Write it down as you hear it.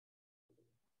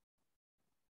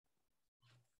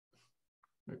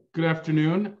Good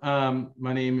afternoon.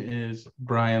 My name is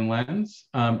Brian Lenz,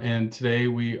 and today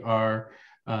we are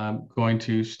going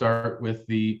to start with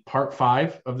the part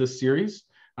 5 of this series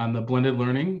on the blended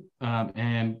learning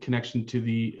and connection to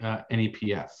the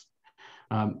NEPF.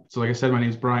 So like I said, my name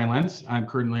is Brian Lenz. I'm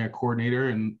currently a coordinator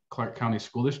in Clark County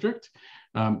School District,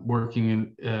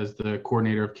 working as the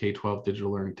coordinator of K-12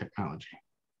 digital learning technology.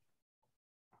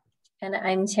 And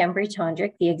I'm Tambri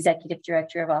Tondrick, the Executive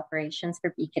Director of Operations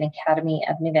for Beacon Academy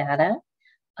of Nevada,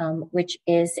 which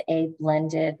is a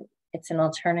blended, it's an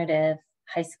alternative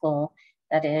high school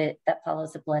that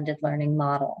follows a blended learning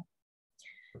model.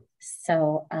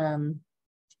 So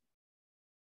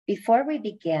before we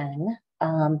begin,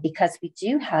 because we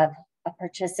do have a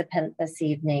participant this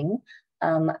evening,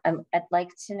 I'd like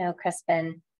to know,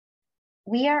 Crispin,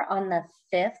 we are on the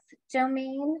 5th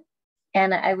domain.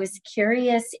 And I was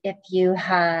curious if you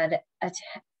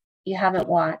you haven't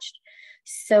watched.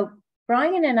 So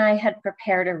Brian and I had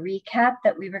prepared a recap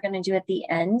that we were going to do at the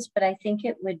end, but I think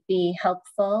it would be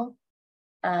helpful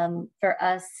for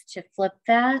us to flip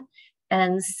that.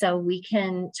 And so we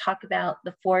can talk about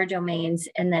the 4 domains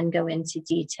and then go into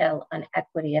detail on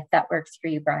equity, if that works for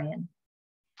you, Brian.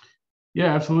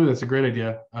 Yeah, absolutely. That's a great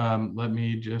idea. Let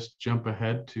me just jump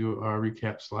ahead to our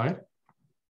recap slide.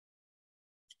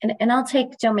 And I'll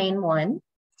take domain 1.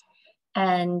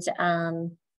 And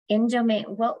in domain,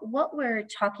 what we're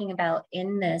talking about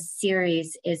in this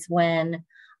series is when,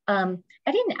 I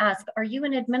didn't ask, are you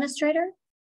an administrator?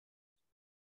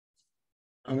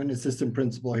 I'm an assistant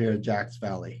principal here at Jacks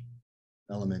Valley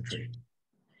Elementary.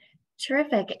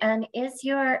 Terrific. And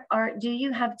do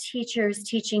you have teachers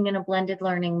teaching in a blended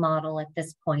learning model at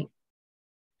this point?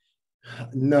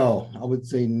 No, I would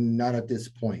say not at this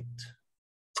point.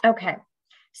 Okay.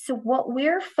 So what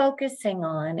we're focusing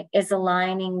on is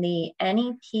aligning the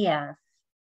NEPF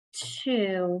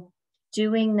to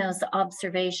doing those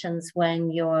observations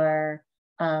when your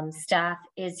staff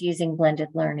is using blended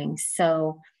learning.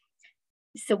 So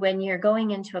when you're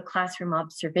going into a classroom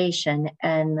observation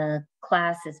and the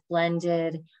class is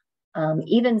blended,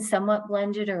 even somewhat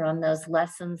blended or on those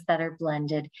lessons that are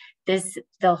blended,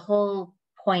 the whole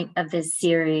point of this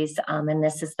series, and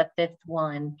this is the 5th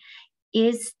one,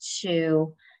 is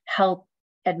to help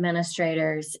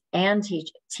administrators and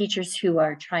teachers who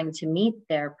are trying to meet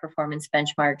their performance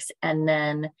benchmarks, and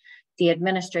then the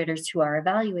administrators who are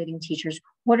evaluating teachers,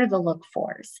 what are the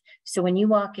look-fors? So when you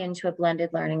walk into a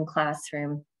blended learning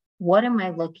classroom, what am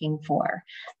I looking for?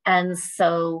 And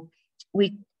so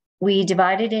we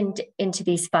divided into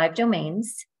these 5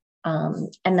 domains,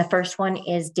 and the first one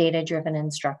is data-driven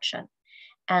instruction.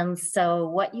 And so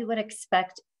what you would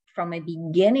expect from a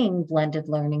beginning blended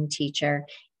learning teacher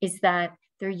is that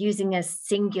they're using a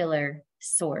singular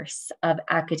source of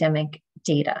academic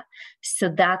data. So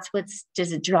that's what's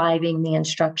just driving the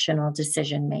instructional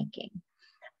decision making.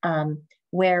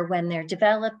 Where when they're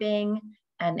developing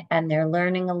and they're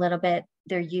learning a little bit,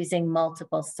 they're using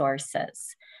multiple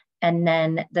sources. And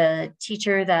then the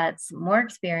teacher that's more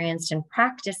experienced in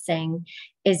practicing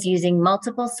is using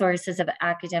multiple sources of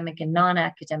academic and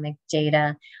non-academic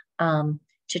data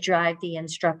to drive the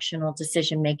instructional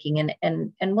decision making,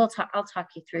 and I'll talk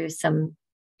you through some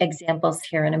examples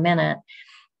here in a minute.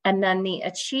 And then the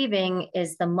achieving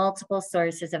is the multiple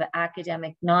sources of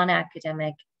academic,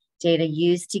 non-academic data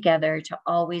used together to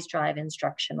always drive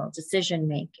instructional decision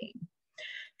making.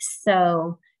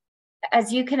 So,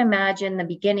 as you can imagine, the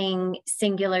beginning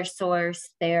singular source,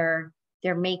 they're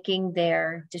making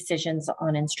their decisions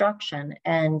on instruction,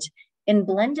 and in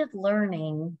blended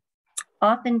learning,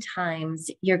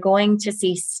 oftentimes you're going to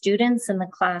see students in the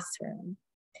classroom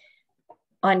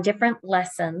on different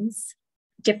lessons,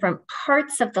 different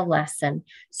parts of the lesson,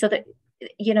 so that,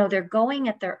 they're going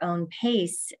at their own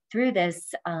pace through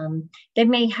this. They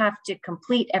may have to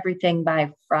complete everything by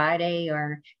Friday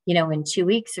or, in 2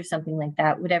 weeks or something like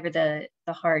that, whatever the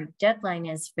hard deadline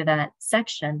is for that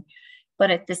section.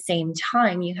 But at the same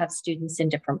time, you have students in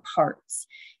different parts.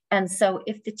 And so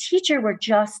if the teacher were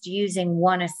just using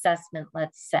one assessment,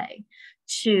 let's say,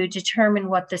 to determine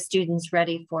what the student's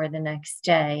ready for the next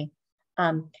day,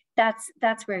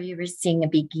 that's where you were seeing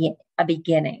a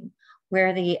beginning,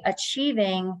 where the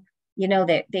achieving,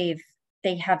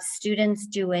 they have students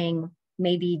doing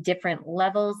maybe different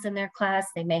levels in their class.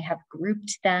 They may have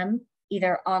grouped them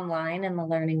either online in the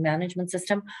learning management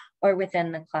system or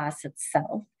within the class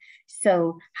itself.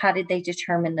 So how did they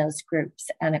determine those groups?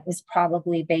 And it was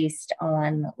probably based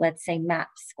on, let's say, MAP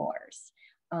scores.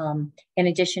 In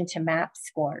addition to MAP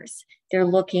scores, they're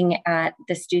looking at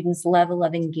the student's level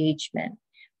of engagement,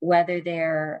 whether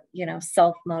they're,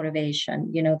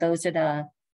 self-motivation, those are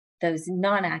those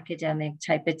non-academic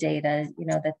type of data, you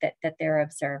know, that they're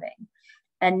observing.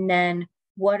 And then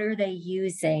what are they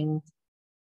using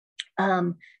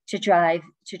to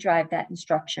drive that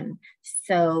instruction?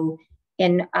 So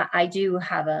I do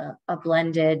have a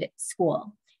blended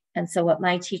school. And so what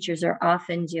my teachers are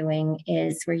often doing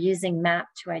is we're using MAP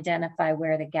to identify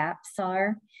where the gaps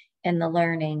are in the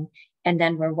learning. And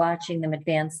then we're watching them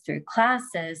advance through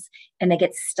classes, and they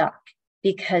get stuck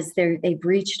because they've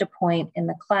reached a point in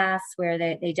the class where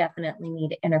they definitely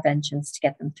need interventions to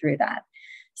get them through that.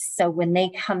 So when they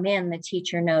come in, the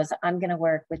teacher knows I'm going to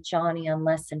work with Johnny on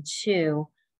lesson 2,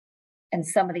 and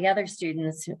some of the other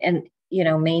students and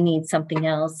may need something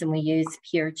else. And we use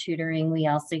peer tutoring. We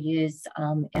also use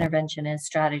interventionist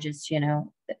strategists,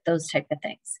 those type of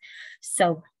things.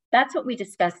 So that's what we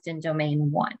discussed in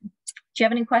domain 1. Do you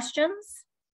have any questions?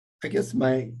 I guess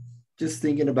just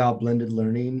thinking about blended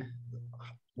learning,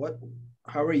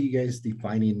 how are you guys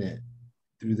defining it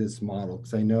through this model?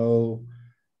 Because I know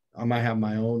I might have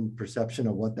my own perception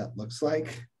of what that looks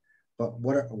like, but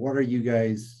what are you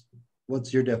guys,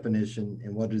 what's your definition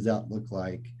and what does that look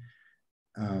like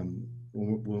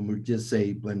when we just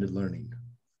say blended learning?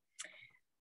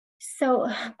 So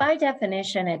by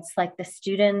definition, it's like the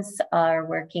students are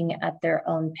working at their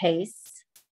own pace,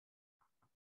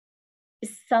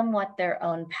 somewhat their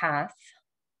own path,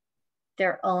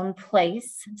 their own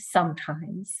place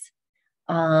sometimes.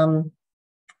 Did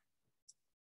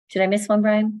I miss one,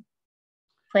 Brian?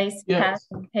 Place, path,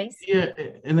 and pace? Yeah,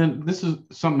 and then this is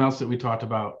something else that we talked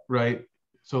about, right?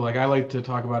 So like I like to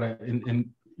talk about it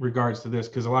in regards to this,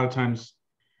 because a lot of times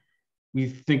we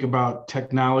think about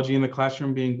technology in the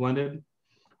classroom being blended,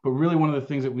 but really one of the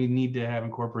things that we need to have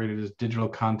incorporated is digital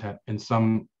content in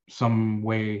some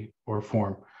way or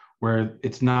form, where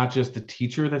it's not just the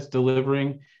teacher that's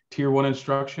delivering tier 1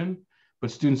 instruction,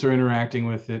 but students are interacting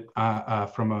with it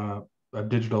from a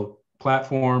digital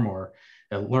platform or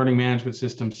a learning management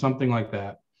system, something like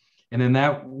that. And in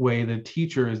that way, the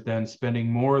teacher is then spending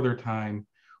more of their time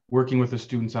working with the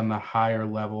students on the higher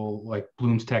level, like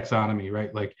Bloom's taxonomy,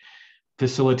 right? Like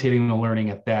facilitating the learning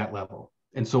at that level.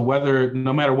 And so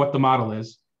no matter what the model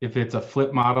is, if it's a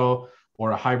flip model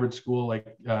or a hybrid school like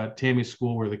Tammy's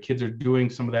school, where the kids are doing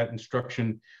some of that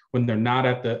instruction when they're not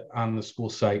on the school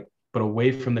site, but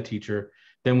away from the teacher,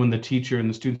 then when the teacher and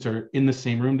the students are in the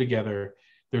same room together,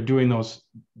 they're doing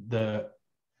the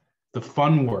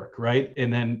fun work, right?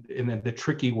 And then the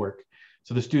tricky work.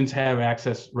 So the students have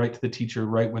access right to the teacher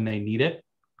right when they need it.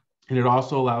 And it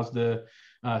also allows the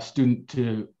student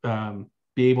to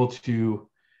be able to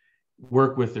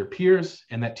work with their peers,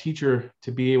 and that teacher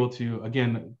to be able to,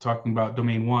 again, talking about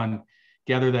domain 1,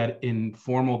 gather that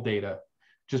informal data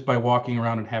just by walking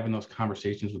around and having those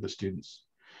conversations with the students.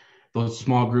 Those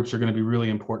small groups are going to be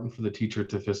really important for the teacher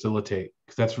to facilitate,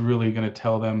 because that's really going to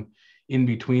tell them in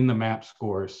between the MAP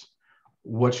scores,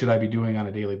 what should I be doing on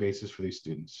a daily basis for these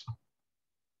students?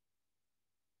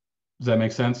 Does that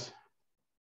make sense?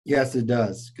 Yes, it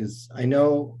does, because I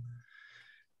know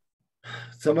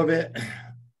some of it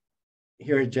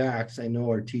here at JAX, I know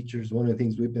our teachers, one of the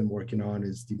things we've been working on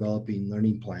is developing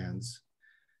learning plans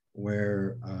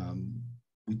where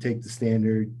we take the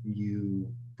standard,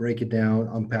 you break it down,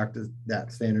 unpack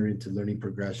that standard into learning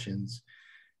progressions,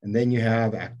 and then you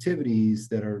have activities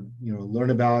that are, learn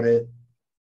about it,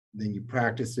 then you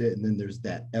practice it, and then there's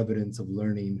that evidence of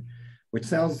learning, which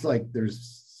sounds like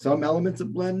there's some elements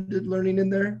of blended learning in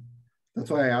there.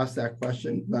 That's why I asked that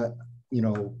question, but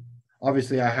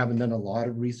obviously I haven't done a lot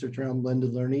of research around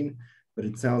blended learning, but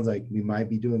it sounds like we might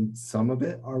be doing some of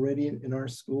it already in our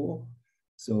school.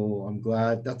 So I'm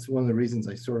glad. That's one of the reasons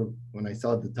when I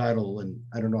saw the title, and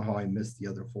I don't know how I missed the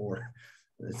other 4.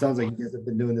 It sounds like you guys have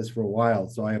been doing this for a while,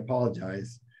 so I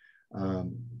apologize.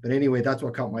 But anyway, that's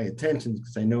what caught my attention,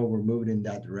 because I know we're moving in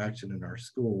that direction in our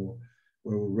school,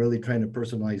 where we're really trying to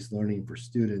personalize learning for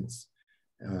students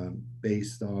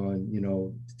based on,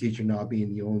 the teacher not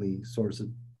being the only source of,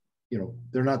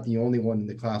 they're not the only one in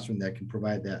the classroom that can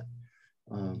provide that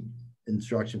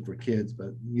instruction for kids,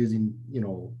 but using,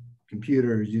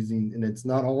 computers, and it's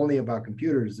not only about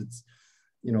computers, it's,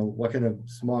 what kind of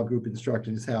small group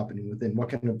instruction is happening within, what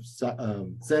kind of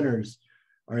centers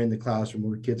are in the classroom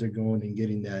where kids are going and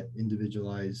getting that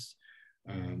individualized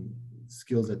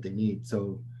skills that they need.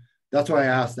 So that's why I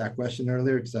asked that question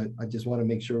earlier, because I just want to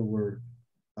make sure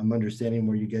I'm understanding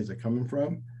where you guys are coming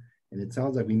from. And it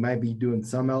sounds like we might be doing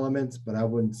some elements, but I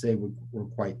wouldn't say we're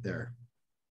quite there.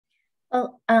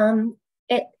 Well,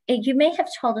 you may have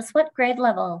told us, what grade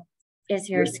level is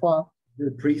your school?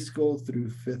 We're preschool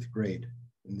through 5th grade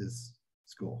in this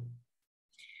school.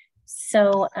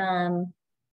 So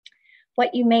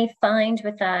what you may find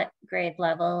with that grade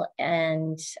level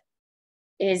and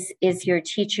is your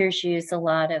teachers use a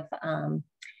lot of,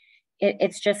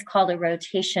 it's just called a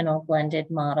rotational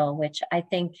blended model, which I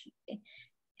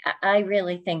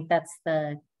really think that's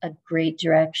a great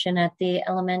direction at the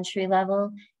elementary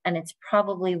level. And it's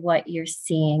probably what you're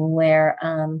seeing where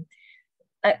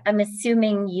I'm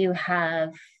assuming you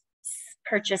have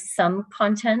purchased some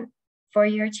content for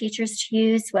your teachers to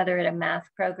use, whether it's a math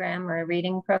program or a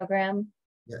reading program.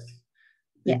 Yes,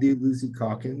 they do Lucy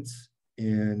Calkins,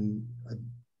 and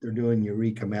they're doing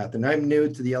Eureka Math. And I'm new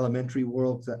to the elementary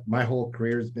world. My whole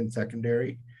career has been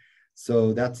secondary.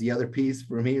 So that's the other piece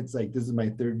for me. It's like, this is my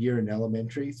third year in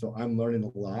elementary, so I'm learning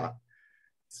a lot.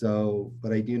 So,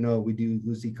 but I do know we do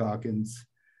Lucy Calkins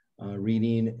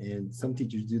reading, and some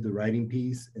teachers do the writing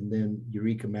piece, and then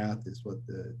Eureka Math is what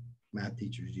the math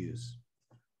teachers use.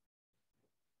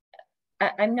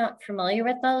 I'm not familiar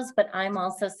with those, but I'm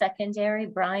also secondary.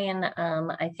 Brian,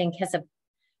 I think has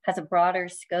a broader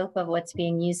scope of what's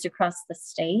being used across the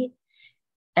state.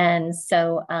 And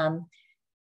so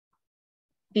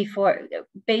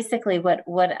basically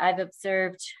what I've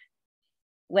observed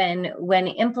when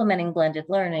implementing blended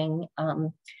learning,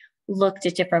 looked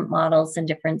at different models in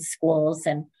different schools.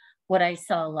 And what I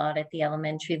saw a lot at the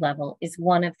elementary level is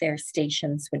one of their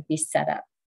stations would be set up,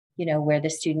 where the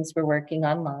students were working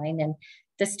online and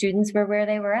the students were where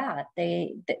they were at.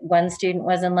 One student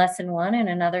was in lesson 1 and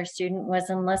another student was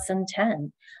in lesson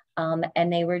 10.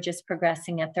 And they were just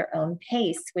progressing at their own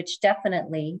pace, which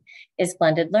definitely is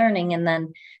blended learning. And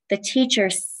then the teacher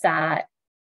sat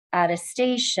at a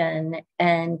station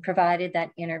and provided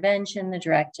that intervention, the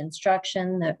direct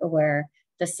instruction, or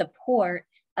the support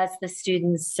as the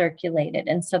students circulated.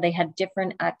 And so they had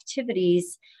different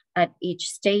activities at each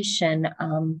station,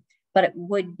 but it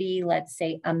would be, let's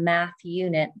say, a math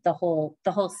unit. The whole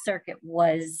circuit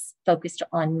was focused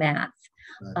on math.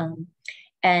 Right.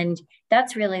 And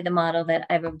that's really the model that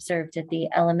I've observed at the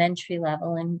elementary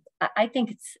level. And I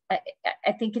think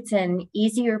it's an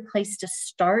easier place to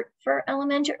start for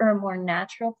elementary, or a more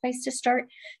natural place to start,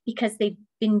 because they've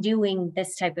been doing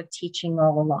this type of teaching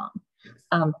all along.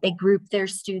 They group their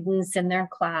students in their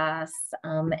class.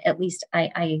 At least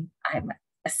I'm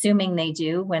assuming they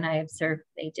do. When I observed,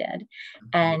 they did.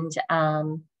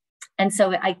 And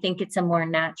so I think it's a more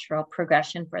natural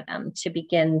progression for them to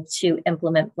begin to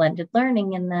implement blended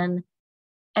learning.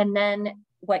 And then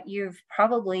what you've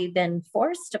probably been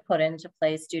forced to put into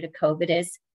place due to COVID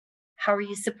is, how are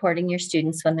you supporting your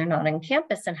students when they're not on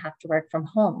campus and have to work from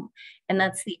home? And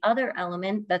that's the other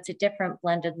element. That's a different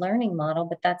blended learning model,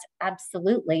 but that's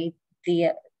absolutely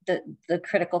the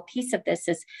critical piece of this,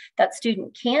 is that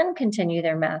student can continue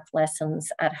their math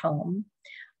lessons at home.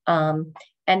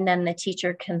 And then the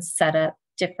teacher can set up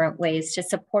different ways to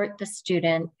support the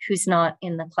student who's not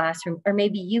in the classroom. Or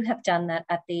maybe you have done that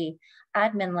at the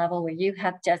admin level, where you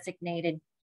have designated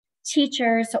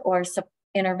teachers or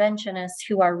interventionists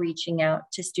who are reaching out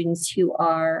to students who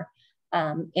are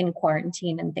in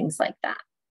quarantine and things like that.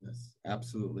 Yes,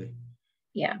 absolutely.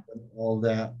 Yeah. All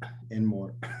that and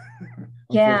more.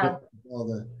 Yeah. All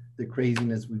the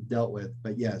craziness we've dealt with.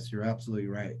 But yes, you're absolutely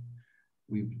right.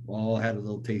 We've all had a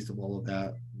little taste of all of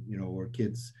that, where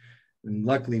kids, and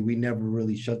luckily we never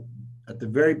really at the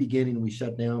very beginning we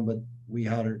shut down, but we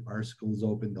had our schools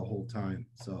open the whole time.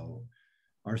 So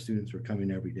our students were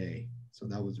coming every day. So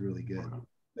that was really good.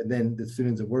 But then the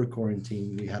students that were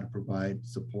quarantined, we had to provide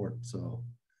support. So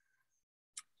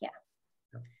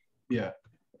yeah.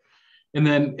 And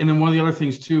then one of the other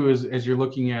things too is, as you're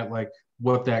looking at like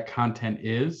what that content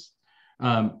is,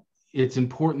 it's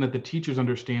important that the teachers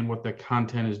understand what the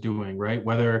content is doing, right?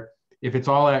 Whether if it's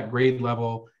all at grade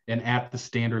level and at the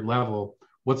standard level,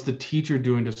 what's the teacher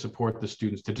doing to support the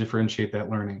students to differentiate that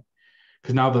learning?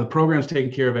 Because now the program's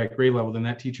taken care of at grade level, then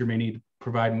that teacher may need to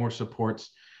provide more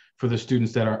supports for the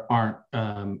students that aren't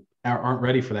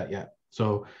ready for that yet.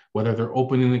 So whether they're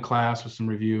opening the class with some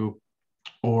review,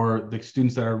 or the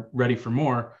students that are ready for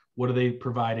more, what are they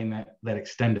providing that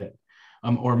extend it?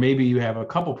 Or maybe you have a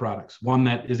couple products, one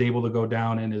that is able to go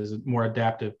down and is more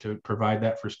adaptive to provide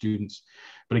that for students.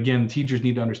 But again, teachers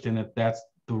need to understand that that's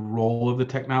the role of the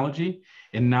technology,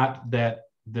 and not that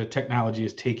the technology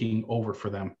is taking over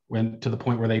for them, to the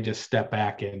point where they just step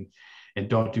back and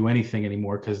don't do anything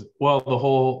anymore. Because, well,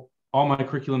 all my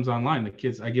curriculum's online. The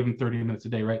kids, I give them 30 minutes a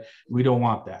day, right? We don't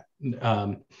want that.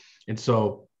 And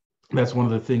so that's one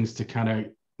of the things to kind of,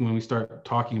 when we start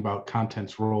talking about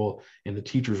content's role and the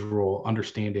teacher's role,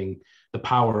 understanding the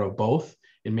power of both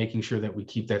and making sure that we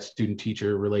keep that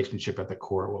student-teacher relationship at the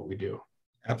core of what we do.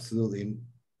 Absolutely. And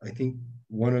I think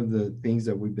one of the things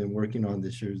that we've been working on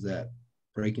this year is that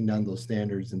breaking down those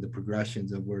standards and the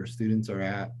progressions of where students are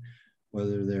at,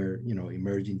 whether they're,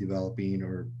 emerging, developing,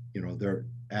 or, they're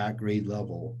at grade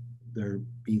level, they're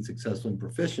being successful and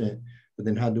proficient, but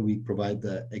then how do we provide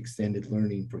the extended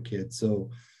learning for kids? So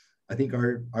I think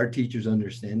our teachers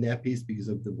understand that piece because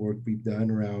of the work we've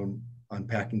done around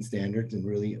unpacking standards and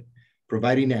really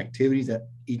providing activities at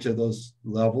each of those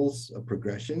levels of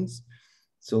progressions.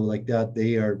 So like that,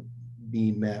 they are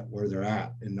being met where they're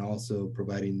at and also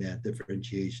providing that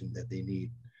differentiation that they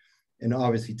need. And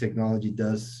obviously technology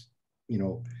does,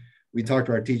 we talk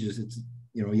to our teachers, it's,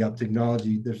 you have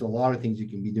technology, there's a lot of things you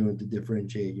can be doing to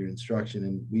differentiate your instruction.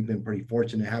 And we've been pretty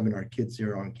fortunate having our kids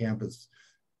here on campus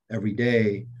every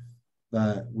day,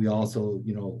 but we also,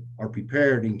 are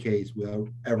prepared in case we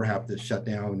ever have to shut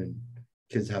down and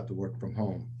kids have to work from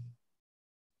home.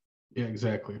 Yeah,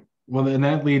 exactly. Well, and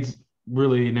that leads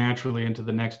really naturally into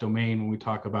the next domain when we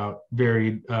talk about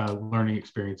varied learning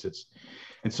experiences.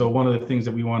 And so one of the things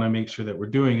that we want to make sure that we're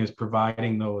doing is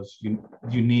providing those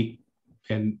unique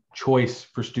and choice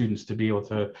for students to be able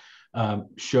to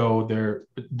show their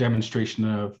demonstration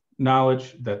of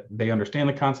knowledge, that they understand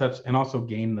the concepts and also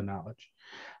gain the knowledge.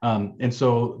 And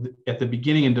so at the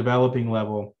beginning and developing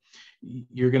level,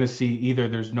 you're going to see either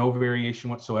there's no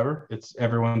variation whatsoever, it's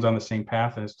everyone's on the same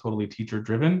path and it's totally teacher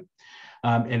driven.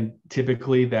 And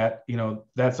typically that,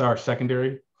 that's our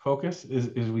secondary focus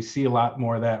is we see a lot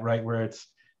more of that, right? Where it's,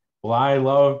 well, I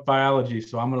love biology,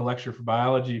 so I'm going to lecture for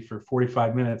biology for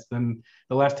 45 minutes. Then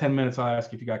the last 10 minutes, I'll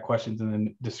ask if you got questions and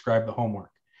then describe the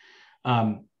homework.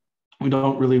 We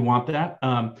don't really want that.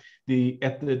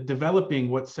 At the developing,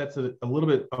 what sets it a little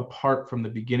bit apart from the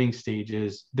beginning stage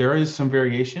is there is some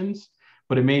variations,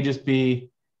 but it may just be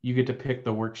you get to pick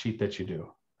the worksheet that you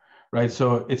do, right?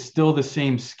 So it's still the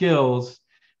same skills.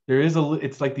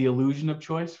 It's like the illusion of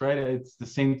choice, right? It's the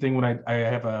same thing when I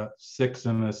have a 6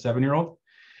 and a 7-year-old.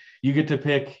 You get to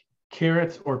pick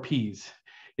carrots or peas.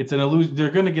 It's an illusion.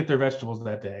 They're going to get their vegetables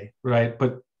that day, right?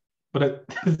 But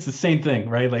it's the same thing,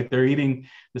 right? Like they're eating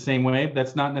the same way.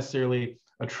 That's not necessarily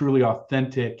a truly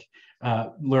authentic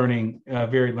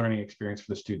varied learning experience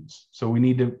for the students. So we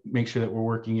need to make sure that we're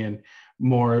working in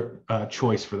more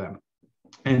choice for them.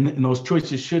 And those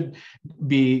choices should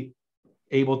be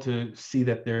able to see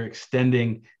that they're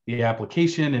extending the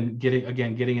application and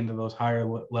getting into those higher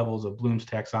levels of Bloom's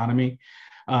taxonomy.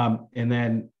 And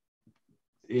then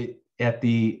at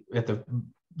the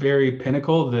very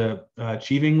pinnacle, the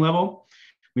achieving level,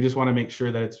 we just want to make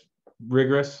sure that it's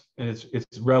rigorous and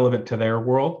it's relevant to their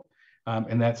world.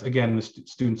 And that's, again, the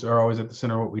students are always at the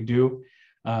center of what we do.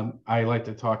 I like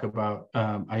to talk about,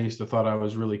 I used to thought I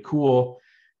was really cool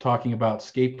talking about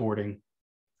skateboarding,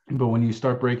 but when you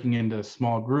start breaking into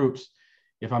small groups,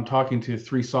 if I'm talking to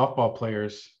 3 softball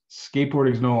players,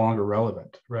 skateboarding is no longer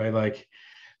relevant, right? Like,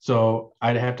 so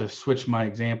I'd have to switch my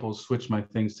examples, switch my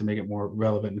things to make it more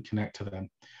relevant and connect to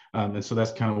them. And so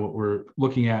that's kind of what we're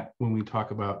looking at when we talk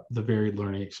about the varied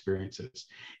learning experiences.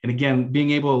 And again,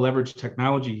 being able to leverage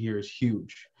technology here is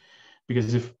huge,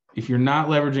 because if you're not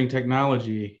leveraging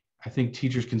technology, I think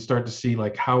teachers can start to see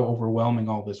like how overwhelming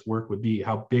all this work would be,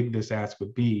 how big this ask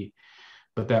would be,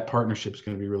 but that partnership is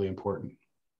going to be really important.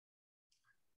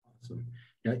 Awesome.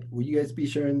 Yeah, will you guys be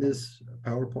sharing this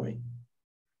PowerPoint?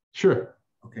 Sure.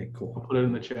 Okay, cool. I'll put it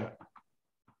in the chat.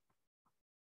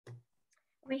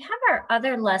 We have our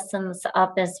other lessons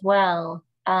up as well.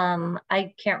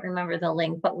 I can't remember the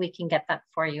link, but we can get that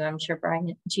for you. I'm sure Brian,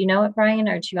 do you know it, Brian,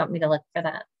 or do you want me to look for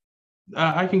that?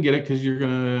 I can get it because you're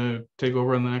going to take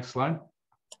over on the next slide.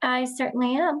 I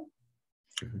certainly am.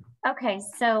 Okay,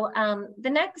 so the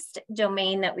next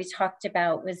domain that we talked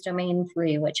about was domain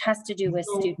 3, which has to do with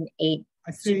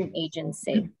student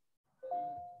agency.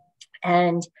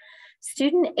 And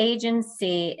student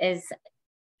agency is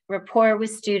rapport with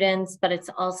students, but it's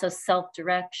also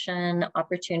self-direction,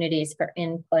 opportunities for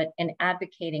input, and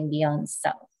advocating beyond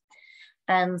self.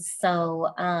 And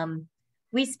so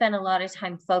we spent a lot of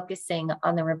time focusing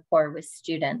on the rapport with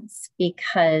students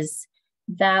because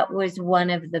that was one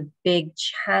of the big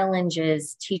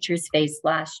challenges teachers faced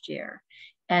last year.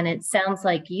 And it sounds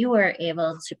like you were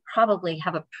able to probably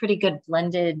have a pretty good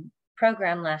blended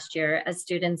program last year as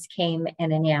students came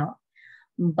in and out.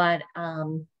 But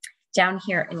down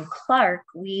here in Clark,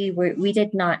 we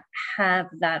did not have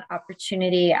that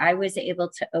opportunity. I was able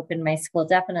to open my school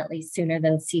definitely sooner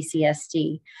than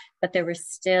CCSD, but there were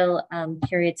still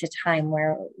periods of time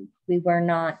where we were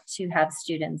not to have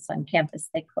students on campus.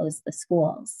 They closed the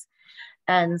schools.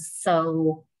 And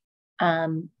so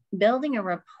building a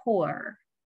rapport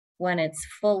when it's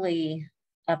fully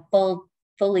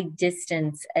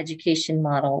distance education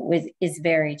model is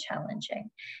very challenging.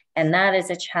 And that is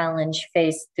a challenge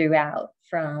faced throughout,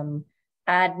 from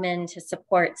admin to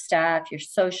support staff, your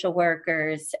social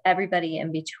workers, everybody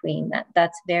in between.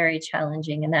 That's very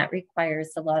challenging, and that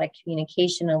requires a lot of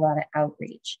communication, a lot of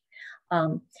outreach.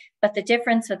 But the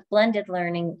difference with blended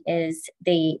learning is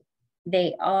they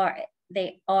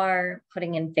are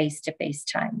putting in face-to-face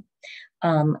time.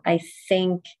 I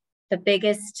think the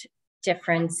biggest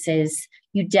difference is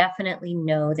you definitely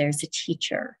know there's a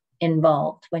teacher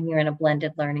involved when you're in a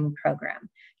blended learning program.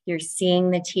 You're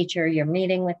seeing the teacher, you're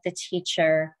meeting with the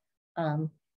teacher.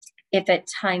 If at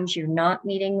times you're not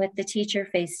meeting with the teacher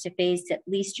face-to-face, at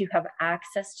least you have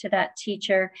access to that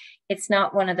teacher. It's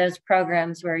not one of those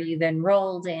programs where you've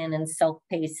enrolled in and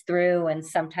self-paced through, and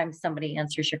sometimes somebody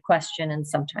answers your question and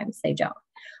sometimes they don't.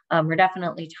 We're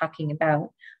definitely talking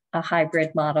about a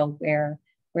hybrid model where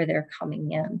they're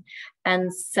coming in.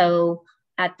 And so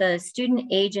at the student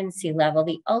agency level,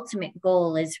 the ultimate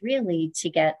goal is really to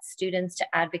get students to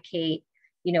advocate,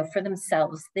 for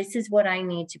themselves. This is what I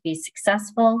need to be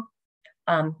successful,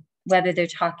 whether they're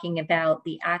talking about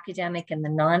the academic and the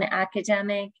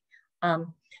non-academic, and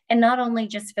not only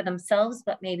just for themselves,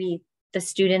 but maybe the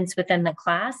students within the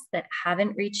class that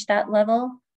haven't reached that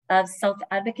level of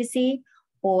self-advocacy,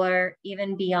 or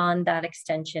even beyond that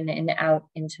extension and out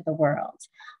into the world.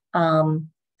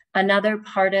 Another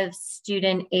part of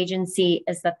student agency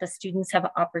is that the students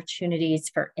have opportunities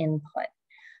for input.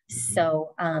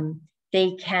 So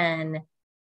they can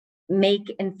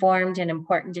make informed and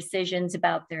important decisions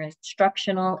about their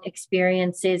instructional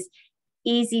experiences.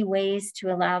 Easy ways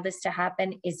to allow this to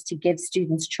happen is to give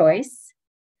students choice.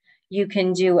 You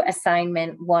can do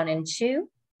assignment 1 and 2,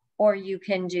 or you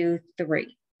can do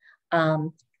 3.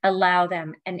 Allow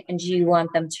them, and do you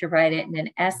want them to write it in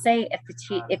an essay?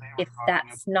 If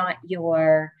that's not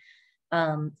your,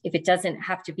 if it doesn't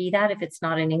have to be that, if it's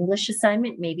not an English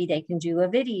assignment, maybe they can do a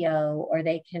video, or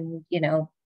they can,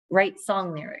 write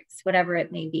song lyrics, whatever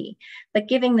it may be. But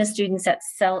giving the students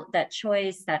that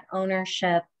choice, that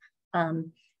ownership,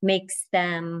 makes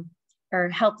them, or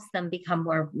helps them become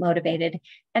more motivated.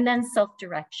 And then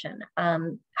self-direction,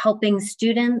 helping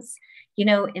students,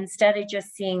 instead of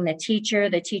just seeing the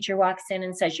teacher walks in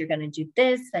and says, you're going to do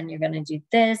this, then you're going to do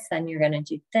this, then you're going to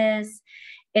do this.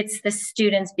 It's the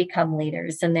students become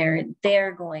leaders, and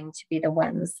they're going to be the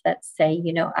ones that say,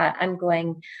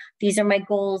 these are my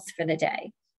goals for the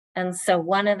day. And so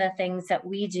one of the things that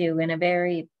we do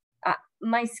in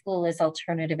my school is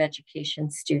alternative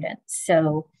education students.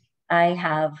 So I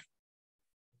have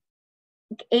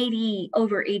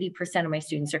over 80% of my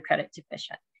students are credit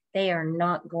deficient. They are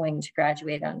not going to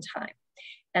graduate on time.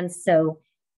 And so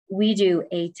we do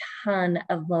a ton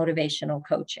of motivational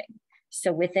coaching.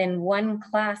 So within one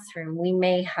classroom, we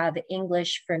may have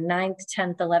English for 9th,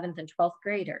 10th, 11th, and 12th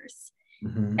graders,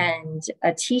 and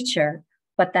a teacher,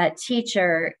 but that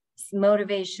teacher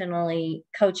motivationally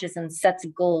coaches and sets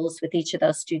goals with each of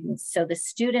those students. So the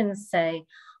students say,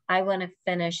 I want to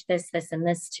finish this, this, and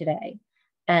this today.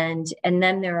 And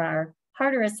then there are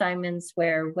harder assignments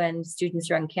where, when students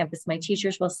are on campus, my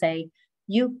teachers will say,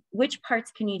 which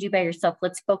parts can you do by yourself?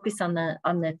 Let's focus on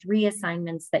the 3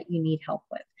 assignments that you need help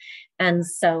with. And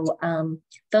so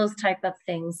those type of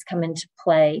things come into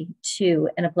play too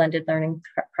in a blended learning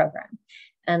program.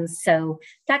 And so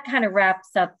that kind of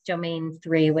wraps up domain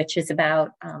 3, which is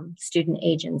about student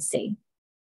agency.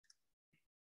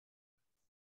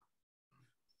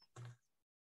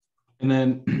 And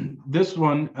then this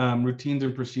one, routines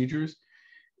and procedures,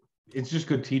 it's just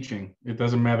good teaching. It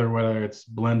doesn't matter whether it's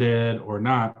blended or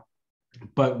not.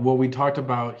 But what we talked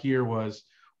about here was,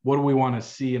 what do we want to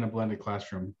see in a blended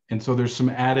classroom? And so there's some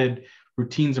added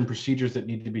routines and procedures that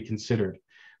need to be considered.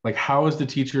 Like, how is the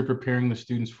teacher preparing the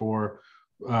students for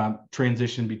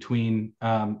transition between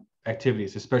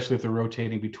activities, especially if they're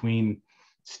rotating between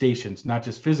stations, not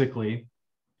just physically,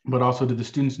 but also, do the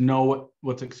students know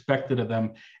what's expected of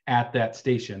them at that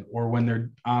station or when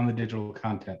they're on the digital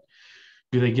content?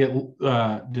 Do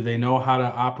they know how to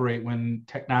operate when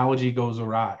technology goes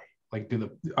awry? Like,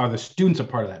 are the students a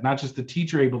part of that? Not just the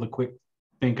teacher able to quick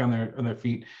think on their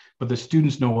feet, but the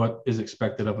students know what is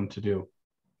expected of them to do.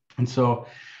 And so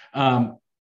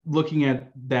looking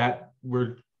at that,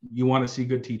 you want to see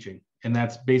good teaching. And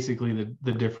that's basically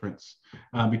the difference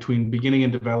between beginning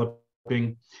and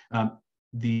developing.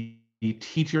 The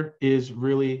teacher is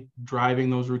really driving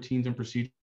those routines and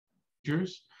procedures.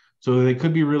 So they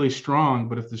could be really strong,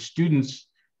 but if the students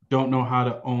don't know how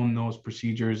to own those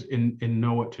procedures and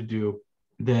know what to do,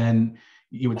 then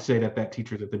you would say that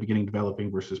teacher is at the beginning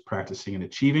developing versus practicing and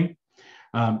achieving.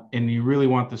 And you really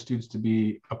want the students to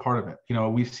be a part of it.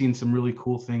 We've seen some really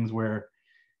cool things where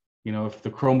You know, if the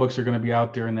Chromebooks are going to be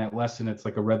out there in that lesson, it's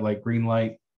like a red light, green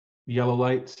light, yellow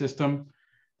light system.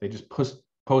 They just post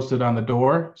it on the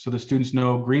door so the students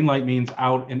know green light means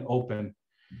out and open.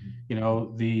 You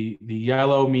know, the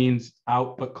yellow means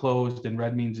out but closed, and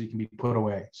red means it can be put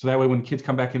away. So that way, when kids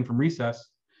come back in from recess,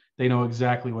 they know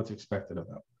exactly what's expected of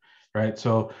them, right?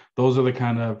 So those are the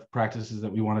kind of practices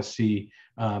that we want to see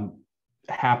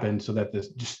happen, so that the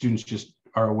students just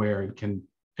are aware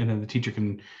and then the teacher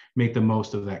can make the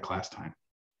most of that class time.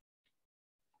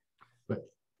 But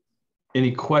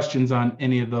any questions on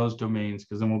any of those domains?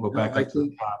 Because then we'll go back up to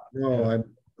the top. No, yeah.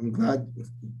 I'm glad.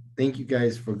 Thank you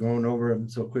guys for going over them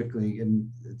so quickly, and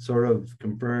it sort of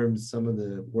confirms some of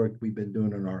the work we've been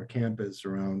doing on our campus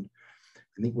around.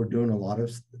 I think we're doing a lot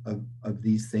of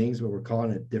these things, but we're calling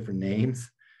it different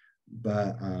names.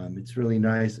 But it's really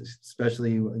nice,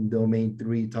 especially in domain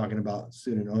 3, talking about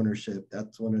student ownership.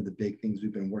 That's one of the big things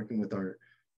we've been working with our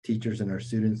teachers and our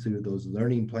students through those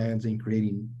learning plans and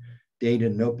creating data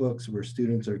notebooks where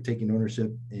students are taking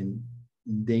ownership and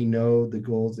they know the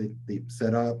goals they've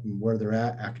set up and where they're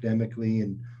at academically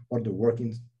and what they're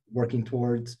working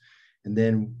towards. And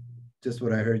then just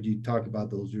what I heard you talk about,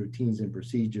 those routines and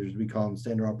procedures, we call them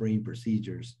standard operating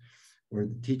procedures, where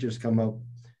the teachers come up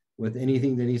with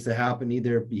anything that needs to happen,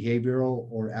 either behavioral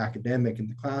or academic in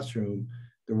the classroom.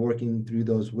 They're working through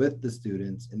those with the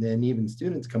students. And then even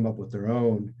students come up with their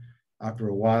own after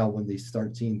a while when they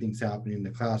start seeing things happening in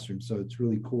the classroom. So it's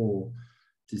really cool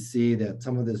to see that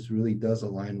some of this really does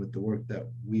align with the work that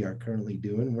we are currently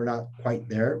doing. We're not quite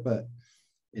there, but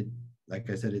it, like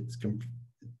I said, it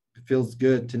feels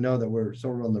good to know that we're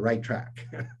sort of on the right track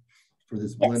for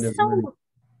this blended learning.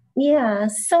 Yeah,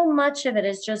 so much of it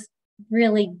is just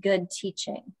really good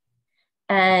teaching.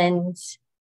 And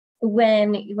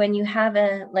when you have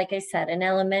like I said, an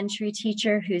elementary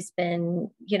teacher who's been,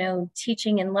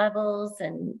 teaching in levels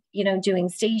and, doing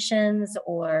stations,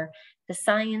 or the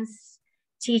science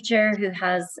teacher who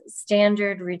has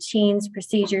standard routines,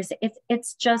 procedures,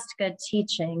 it's just good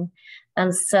teaching.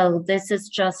 And so this is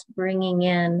just bringing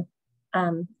in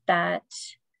that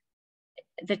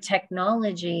the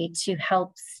technology to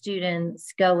help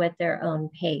students go at their own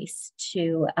pace,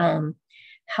 to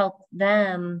help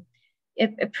them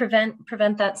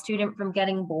prevent that student from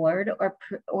getting bored,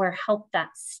 or help that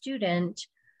student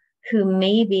who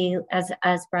maybe,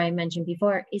 as Brian mentioned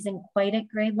before, isn't quite at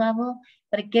grade level,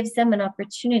 but it gives them an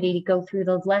opportunity to go through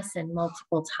the lesson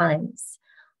multiple times,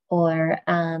 or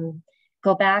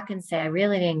go back and say, I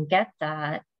really didn't get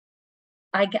that.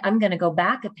 I'm going to go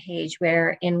back a page,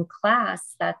 where in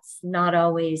class, that's not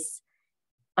always,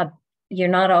 you're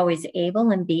not always able,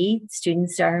 and B,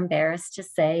 students are embarrassed to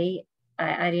say,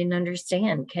 I didn't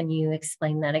understand. Can you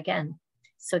explain that again?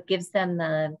 So it gives them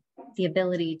the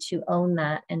ability to own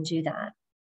that and do that.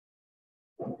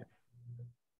 All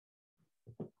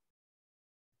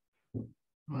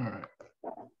right.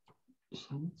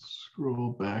 So let's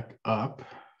scroll back up.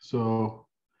 So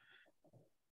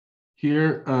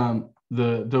here,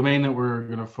 the domain that we're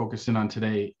going to focus in on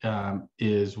today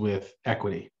is with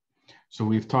equity. So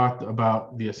we've talked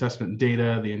about the assessment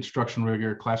data, the instruction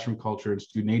rigor, classroom culture, and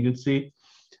student agency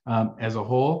as a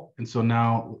whole. And so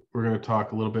now we're going to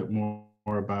talk a little bit more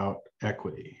about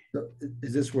equity. So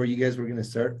is this where you guys were going to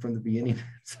start from the beginning?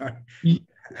 Sorry, I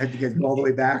had to get all the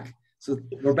way back. So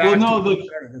we're back. Well, no,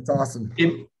 that's awesome.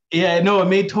 It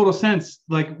made total sense.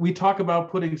 Like, we talk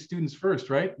about putting students first,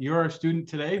 right? You're a student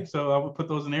today, so I will put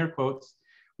those in air quotes.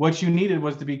 What you needed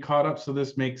was to be caught up, so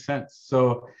this makes sense.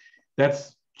 So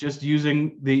that's just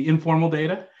using the informal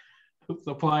data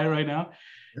to apply right now.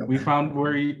 Yep. We found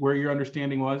where your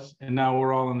understanding was, and now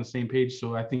we're all on the same page.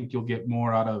 So I think you'll get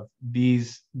more out of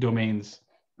these domains,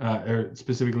 or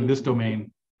specifically this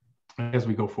domain, as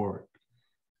we go forward.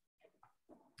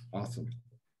 Awesome.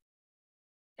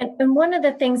 And one of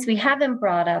the things we haven't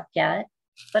brought up yet,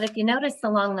 but if you notice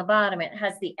along the bottom, it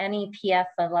has the NEPF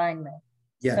alignment.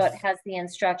 Yes. So it has the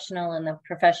instructional and the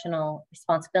professional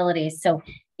responsibilities. So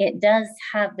it does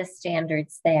have the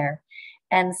standards there.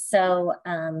 And so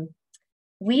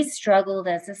we struggled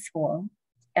as a school.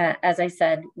 As I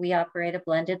said, we operate a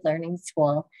blended learning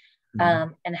school,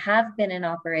 and have been in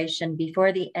operation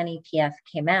before the NEPF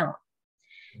came out.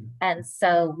 And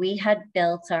so we had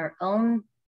built our own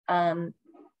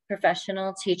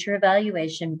professional teacher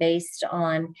evaluation based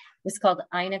on, it was called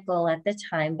INICL at the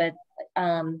time, but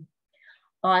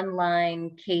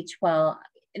online K-12,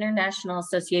 International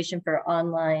Association for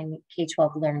Online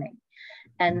K-12 Learning.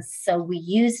 And so we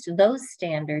used those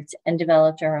standards and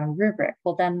developed our own rubric.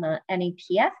 Well, then the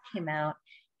NEPF came out,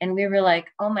 and we were like,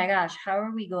 oh my gosh, how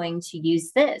are we going to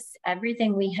use this?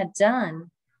 Everything we had done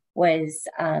was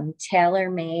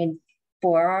tailor-made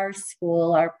for our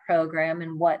school, our program,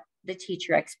 and what the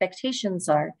teacher expectations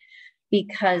are.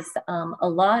 Because a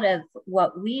lot of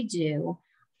what we do,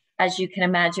 as you can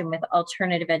imagine, with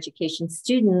alternative education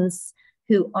students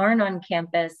who aren't on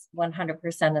campus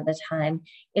 100% of the time,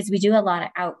 is we do a lot of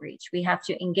outreach. We have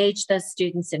to engage those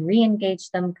students and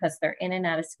re-engage them because they're in and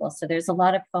out of school. So there's a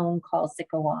lot of phone calls that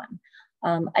go on.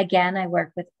 Again, I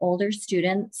work with older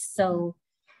students. So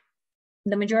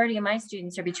the majority of my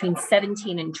students are between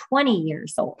 17 and 20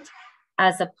 years old,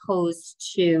 as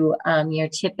opposed to your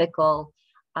typical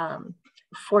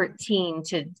 14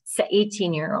 to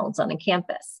 18-year-olds on a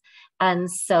campus. And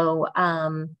so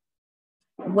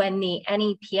when the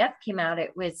NEPF came out,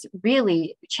 it was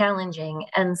really challenging.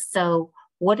 And so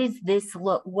what does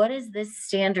this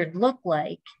standard look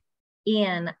like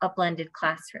in a blended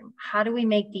classroom? How do we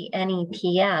make the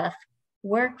NEPF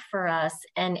work for us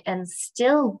and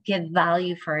still give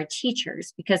value for our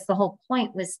teachers? Because the whole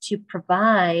point was to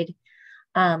provide,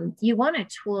 you want a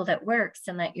tool that works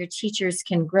and that your teachers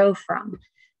can grow from.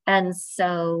 And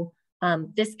so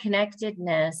this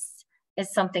connectedness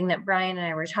is something that Brian and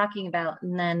I were talking about.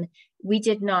 And then we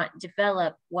did not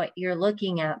develop what you're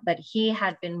looking at, but he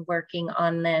had been working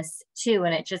on this too.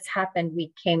 And it just happened,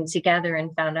 we came together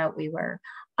and found out we were,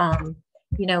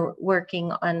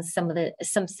 working on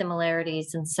some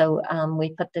similarities. And so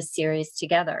we put this series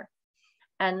together.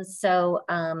 And so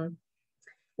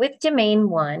with domain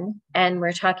 1, and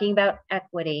we're talking about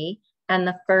equity, and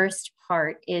the first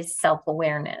part is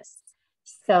self-awareness.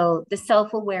 So the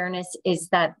self-awareness is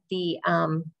that the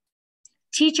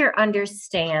teacher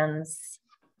understands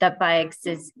that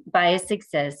bias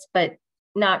exists, but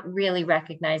not really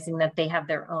recognizing that they have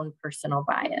their own personal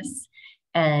bias.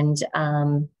 And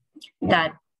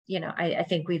that, I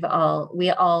think we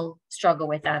all struggle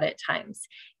with that at times.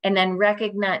 And then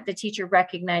the teacher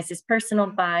recognizes personal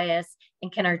bias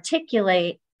and can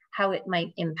articulate how it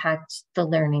might impact the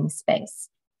learning space.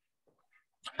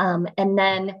 And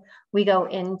then we go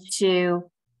into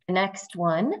the next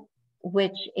one,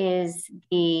 which is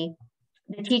the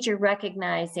teacher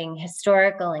recognizing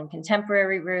historical and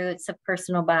contemporary roots of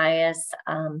personal bias,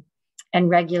 and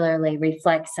regularly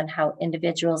reflects on how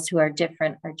individuals who are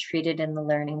different are treated in the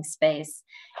learning space.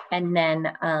 And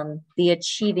then the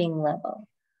achieving level,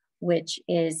 which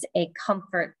is a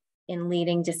comfort in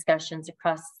leading discussions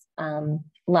across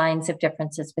lines of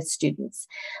differences with students.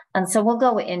 And so we'll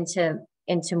go into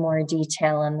more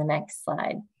detail on the next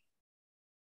slide.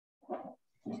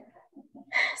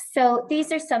 So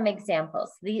these are some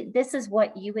examples. This is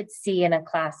what you would see in a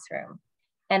classroom.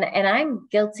 And I'm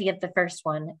guilty of the first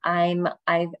one. I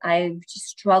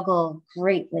struggle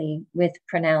greatly with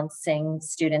pronouncing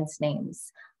students'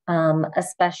 names,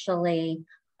 especially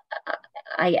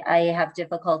I have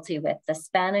difficulty with the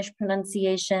Spanish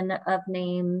pronunciation of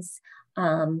names.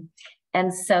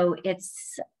 And so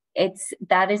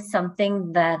that is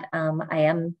something that I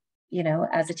am,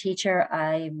 as a teacher,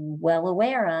 I'm well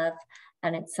aware of,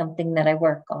 and it's something that I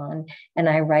work on, and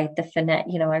I write the phonetic,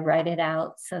 I write it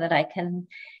out so that I can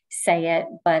say it.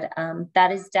 But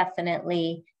that is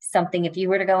definitely something, if you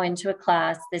were to go into a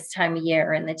class this time of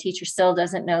year and the teacher still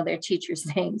doesn't know their teachers'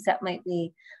 names, that might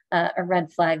be a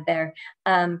red flag there.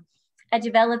 A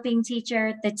developing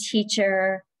teacher, the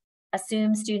teacher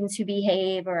assumes students who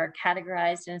behave or are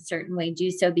categorized in a certain way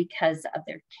do so because of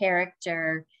their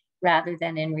character rather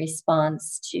than in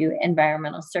response to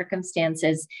environmental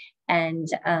circumstances. And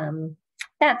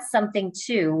that's something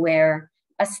too, where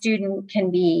a student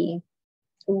can be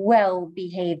well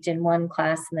behaved in one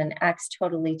class and then acts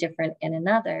totally different in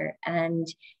another. And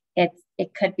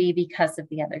it could be because of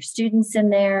the other students in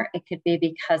there. It could be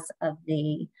because of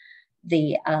the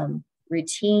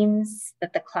routines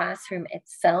that the classroom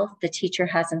itself, the teacher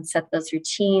hasn't set those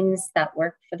routines that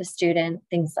work for the student,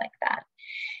 things like that.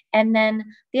 And then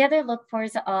the other look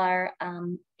fors are,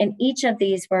 in each of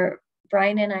these, where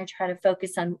Brian and I try to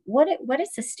focus on what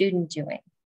is the student doing?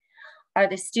 Are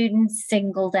the students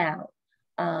singled out?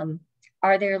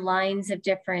 Are there lines of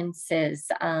differences,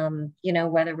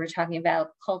 whether we're talking about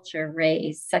culture,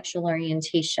 race, sexual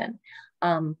orientation?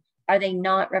 Are they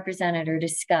not represented or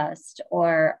discussed,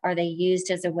 or are they used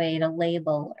as a way to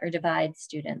label or divide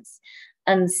students?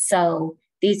 And so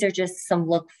these are just some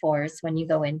look fors when you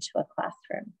go into a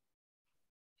classroom.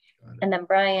 And then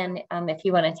Brian, if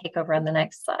you want to take over on the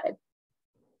next slide.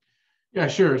 Yeah,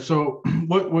 sure. So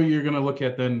what you're going to look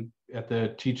at then at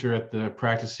the teacher at the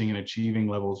practicing and achieving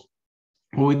levels,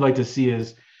 what we'd like to see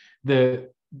is the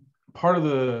part of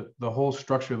the whole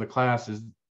structure of the class is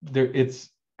it's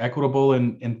equitable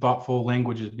and thoughtful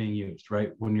language is being used,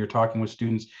 right? When you're talking with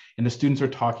students and the students are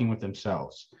talking with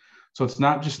themselves. So it's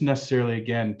not just necessarily,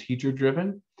 again, teacher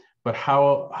driven, but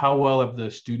how well have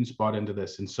the students bought into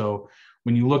this? And so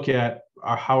when you look at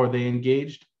how are they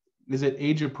engaged, is it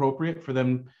age appropriate for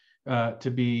them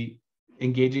to be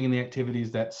engaging in the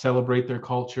activities that celebrate their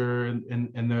culture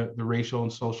and the racial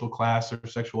and social class or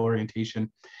sexual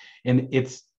orientation? And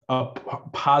it's a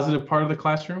positive part of the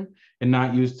classroom and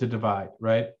not used to divide,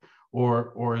 right?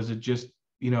 Or is it just,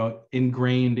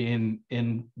 ingrained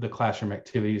in the classroom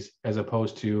activities as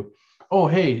opposed to, oh,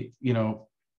 hey,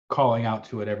 calling out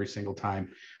to it every single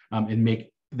time, and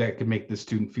that could make the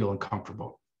student feel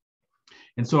uncomfortable.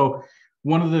 And so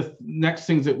one of the next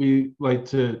things that we like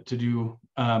to do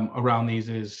around these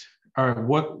is, all right,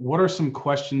 what are some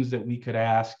questions that we could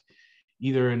ask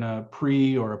either in a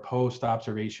pre or a post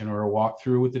observation or a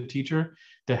walkthrough with the teacher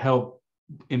to help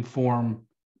inform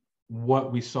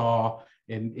what we saw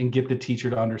and get the teacher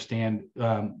to understand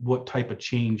what type of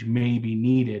change may be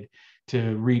needed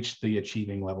to reach the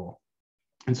achieving level.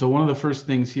 And so one of the first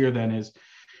things here then is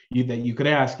that you could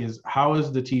ask is, how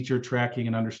is the teacher tracking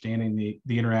and understanding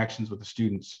the interactions with the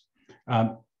students?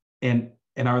 And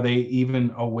are they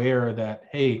even aware that,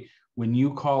 hey, when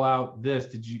you call out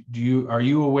this, are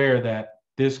you aware that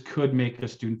this could make a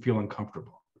student feel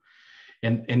uncomfortable?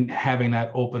 And having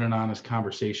that open and honest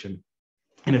conversation.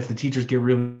 And if the teachers get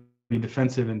really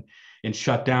defensive and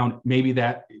shut down, maybe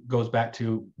that goes back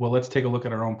to, well, let's take a look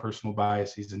at our own personal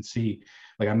biases and see,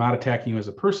 like, I'm not attacking you as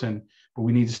a person, but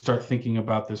we need to start thinking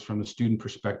about this from the student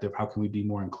perspective. How can we be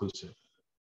more inclusive?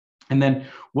 And then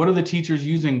what are the teachers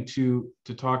using to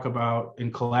talk about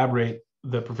and collaborate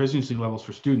the proficiency levels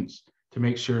for students to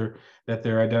make sure that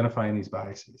they're identifying these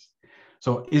biases?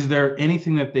 So is there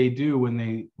anything that they do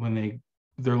when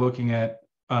they're looking at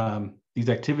these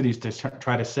activities to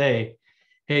try to say,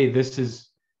 hey, this is,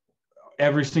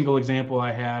 every single example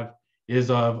I have is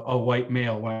of a white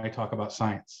male when I talk about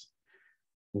science?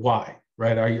 Why,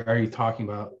 right? Are you talking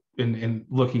about and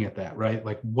looking at that, right?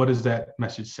 Like, what is that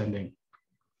message sending?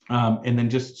 And then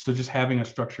just having a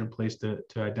structure in place to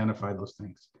identify those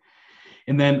things.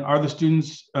 And then are the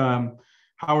students,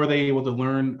 how are they able to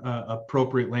learn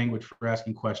appropriate language for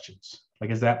asking questions? Like,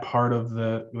 is that part of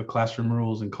the classroom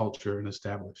rules and culture and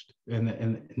established?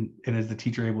 And is the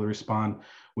teacher able to respond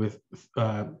with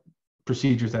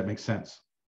procedures that make sense?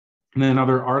 And then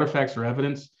other artifacts or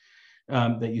evidence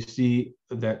that you see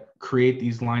that create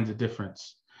these lines of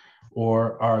difference,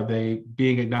 or are they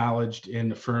being acknowledged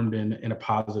and affirmed in a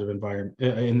positive environment,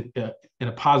 in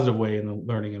a positive way in the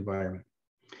learning environment?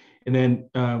 And then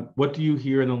what do you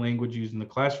hear in the language used in the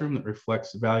classroom that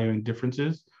reflects valuing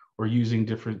differences or using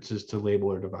differences to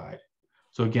label or divide?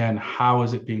 So again, how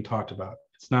is it being talked about?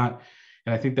 It's not,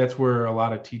 and I think that's where a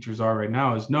lot of teachers are right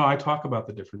now is, no, I talk about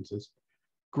the differences.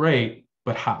 Great,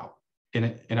 but how?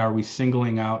 And are we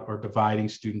singling out or dividing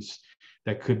students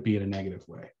that could be in a negative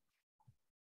way?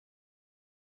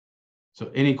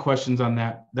 So any questions on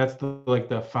that? That's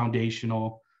the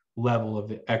foundational level of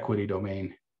the equity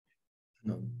domain.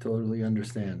 No, totally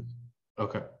understand.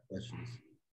 Okay. Questions.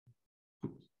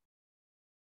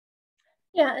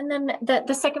 Yeah, and then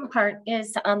the second part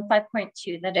is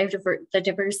 5.2, the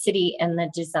diversity and the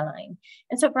design.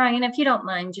 And so, Brian, if you don't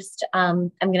mind, just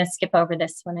I'm going to skip over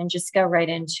this one and just go right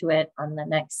into it on the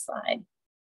next slide.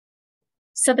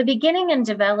 So the beginning and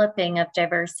developing of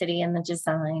diversity in the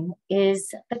design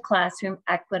is the classroom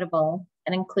equitable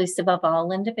and inclusive of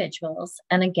all individuals?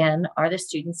 And again, are the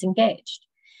students engaged?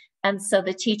 And so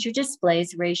the teacher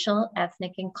displays racial,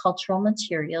 ethnic, and cultural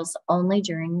materials only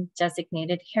during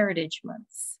designated heritage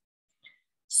months.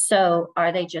 So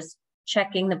are they just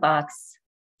checking the box?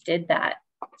 Did that.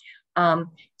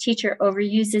 Teacher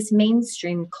overuses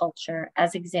mainstream culture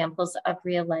as examples of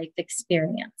real life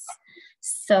experience.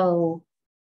 So,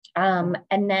 and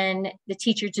then the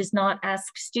teacher does not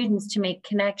ask students to make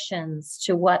connections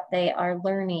to what they are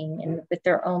learning with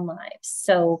their own lives.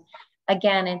 So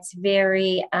again, it's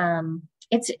very,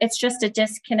 it's just a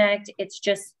disconnect.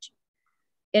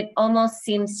 It almost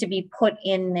seems to be put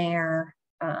in there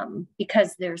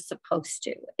because they're supposed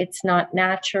to. It's not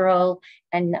natural.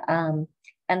 And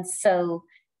so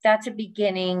that's a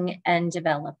beginning and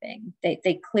developing.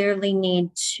 They clearly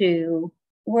need to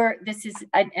work. This is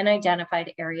an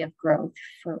identified area of growth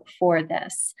for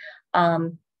this.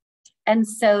 And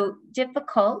so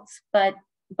difficult, but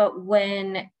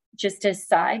when, just as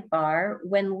sidebar,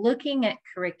 when looking at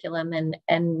curriculum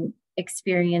and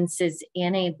experiences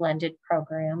in a blended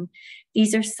program,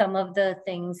 these are some of the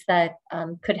things that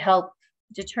could help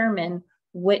determine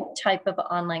what type of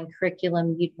online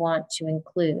curriculum you'd want to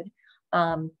include.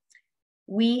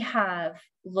 We have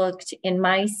looked in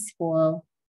my school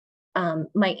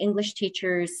my English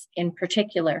teachers in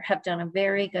particular have done a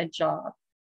very good job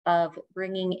of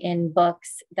bringing in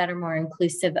books that are more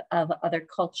inclusive of other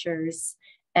cultures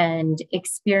and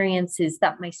experiences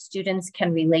that my students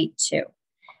can relate to.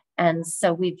 And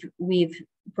so we've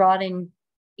brought in,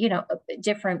 you know,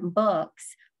 different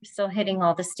books. We're still hitting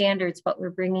all the standards, but we're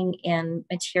bringing in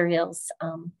materials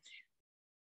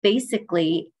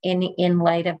basically in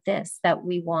light of this, that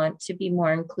we want to be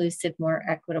more inclusive, more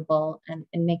equitable, and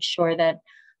make sure that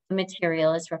the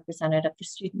material is representative of the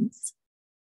students.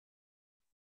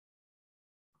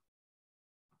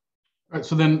 All right,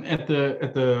 so then at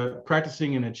the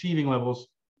practicing and achieving levels,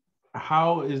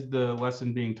 how is the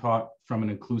lesson being taught from an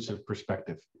inclusive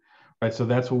perspective? Right, so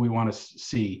that's what we want to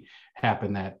see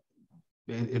happen, that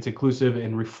it's inclusive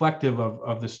and reflective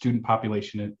of the student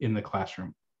population in the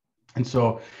classroom. And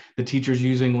so the teacher's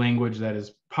using language that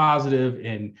is positive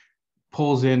and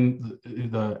pulls in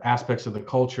the aspects of the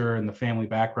culture and the family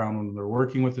background when they're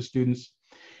working with the students.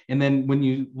 And then when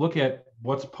you look at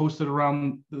what's posted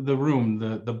around the room,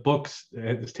 the books,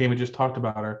 as Tama just talked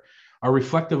about, are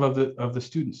reflective of the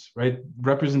students, right?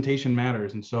 Representation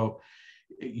matters. And so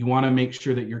you want to make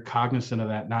sure that you're cognizant of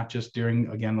that, not just during,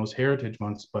 again, those heritage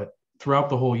months, but throughout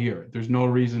the whole year. There's no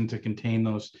reason to contain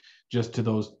those just to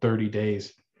those 30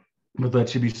 days. But that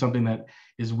should be something that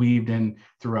is weaved in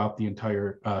throughout the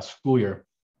entire school year.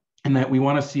 And that we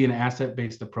want to see an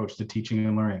asset-based approach to teaching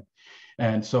and learning.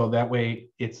 And so that way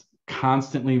it's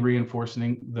constantly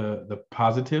reinforcing the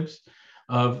positives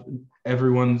of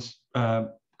everyone's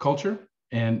culture.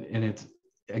 And it's,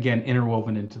 again,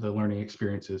 interwoven into the learning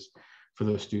experiences for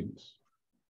those students.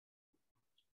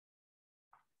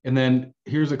 And then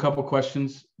here's a couple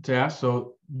questions to ask.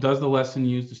 So does the lesson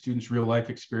use the students' real life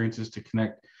experiences to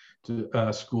connect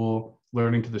to school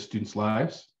learning to the students'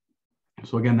 lives?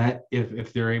 So again, that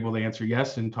if they're able to answer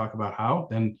yes and talk about how,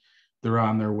 then they're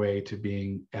on their way to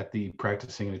being at the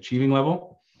practicing and achieving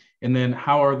level. And then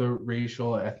how are the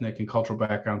racial, ethnic, and cultural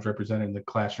backgrounds represented in the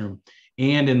classroom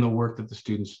and in the work that the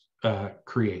students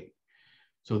create?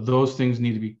 So those things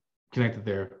need to be connected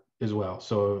there as well.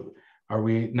 So are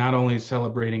we not only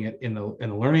celebrating it in the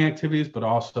learning activities, but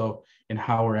also in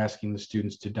how we're asking the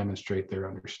students to demonstrate their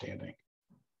understanding?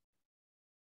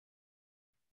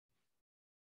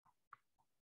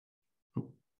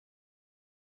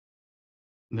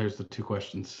 There's the two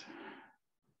questions.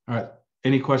 All right.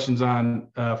 Any questions on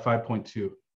 5.2?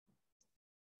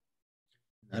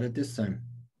 Not at this time.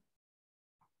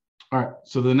 All right.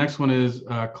 So the next one is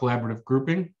collaborative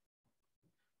grouping.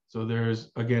 So there's,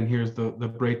 again, here's the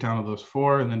breakdown of those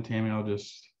four. And then Tammy, I'll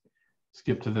just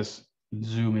skip to this,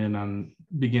 zoom in on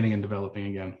beginning and developing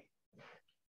again.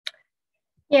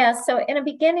 Yeah. So in a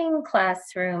beginning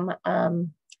classroom,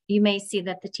 you may see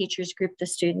that the teachers group the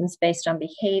students based on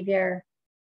behavior,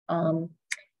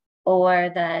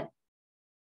 or that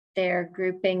they're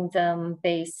grouping them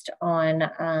based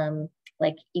on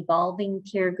like evolving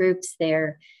peer groups.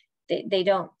 They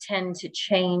don't tend to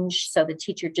change, so the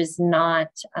teacher does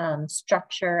not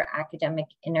structure academic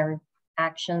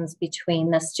interactions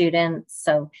between the students.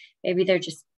 So maybe they're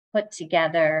just put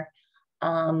together.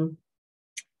 And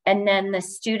then the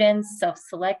students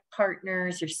self-select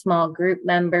partners or small group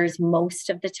members most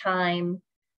of the time.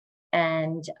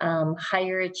 And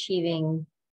higher achieving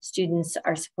students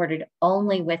are supported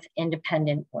only with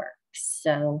independent work.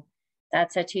 So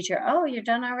that's a teacher, oh, you're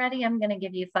done already? I'm going to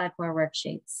give you 5 more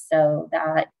worksheets. So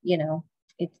that, you know,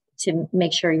 to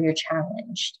make sure you're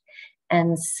challenged.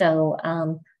 And so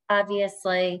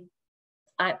obviously,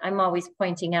 I'm always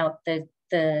pointing out the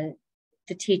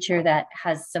teacher that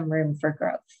has some room for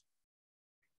growth.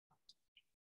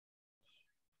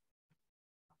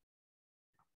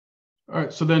 All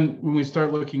right, so then when we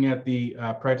start looking at the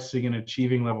practicing and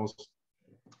achieving levels,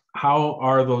 how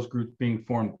are those groups being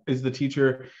formed? Is the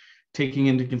teacher taking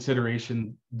into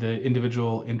consideration the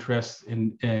individual interests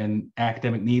and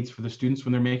academic needs for the students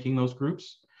when they're making those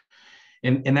groups?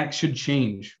 And that should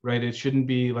change, right? It shouldn't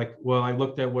be like, well, I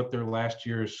looked at what their last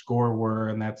year's score were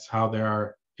and that's how they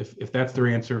are. If that's their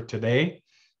answer today,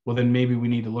 well, then maybe we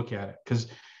need to look at it, because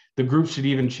the group should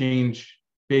even change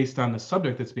based on the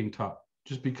subject that's being taught.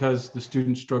 Just because the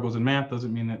student struggles in math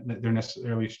doesn't mean that they're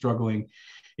necessarily struggling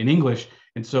in English.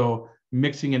 And so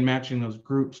mixing and matching those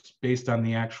groups based on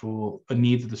the actual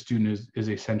needs of the student is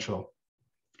essential.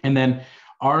 And then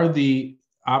are the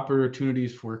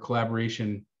opportunities for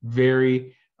collaboration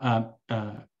very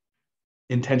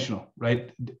intentional,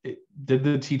 right? Did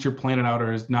the teacher plan it out,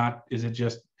 or is it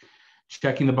just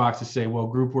checking the box to say, well,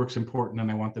 group work's important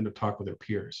and I want them to talk with their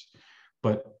peers?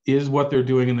 But is what they're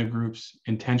doing in the groups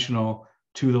intentional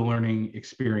to the learning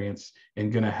experience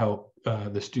and going to help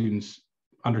the students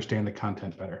understand the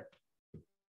content better.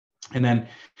 And then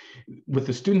with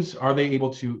the students, are they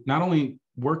able to not only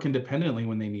work independently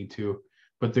when they need to,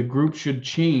 but the group should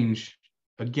change,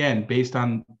 again, based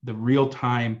on the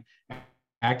real-time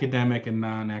academic and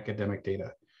non-academic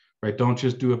data, right? Don't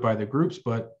just do it by the groups,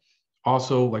 but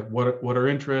also like what are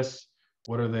interests,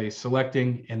 what are they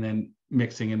selecting, and then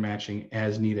mixing and matching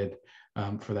as needed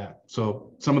for that.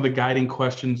 So some of the guiding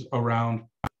questions around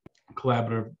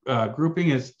collaborative grouping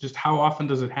is just how often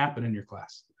does it happen in your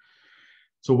class?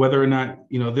 So whether or not,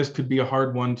 this could be a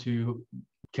hard one to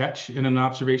catch in an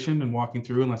observation and walking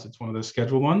through, unless it's one of the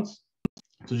scheduled ones.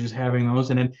 So just having those,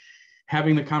 and then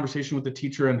having the conversation with the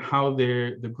teacher and how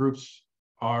the groups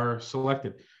are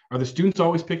selected. Are the students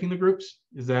always picking the groups?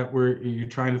 Is that where you're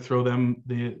trying to throw them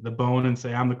the bone and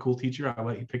say, I'm the cool teacher, I'll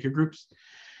let you pick your groups?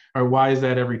 Or why is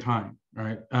that every time,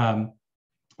 right? And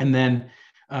then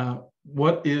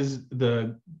what is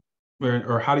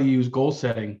or how do you use goal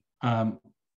setting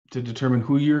to determine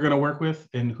who you're going to work with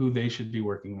and who they should be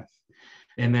working with?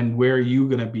 And then where are you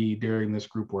going to be during this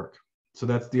group work? So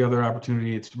that's the other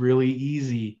opportunity. It's really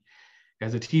easy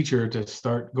as a teacher to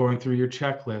start going through your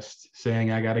checklist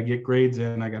saying, I got to get grades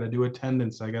in, I got to do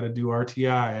attendance, I got to do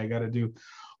RTI, I got to do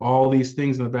all these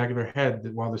things in the back of their head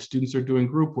that while the students are doing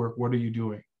group work, what are you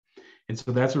doing? And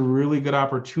so that's a really good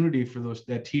opportunity for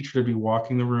that teacher to be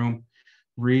walking the room,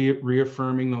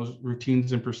 reaffirming those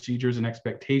routines and procedures and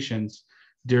expectations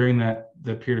during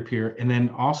the peer-to-peer, and then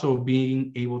also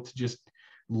being able to just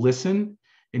listen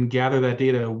and gather that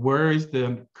data. Where is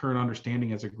the current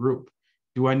understanding as a group?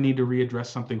 Do I need to readdress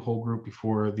something whole group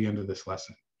before the end of this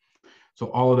lesson? So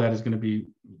all of that is going to be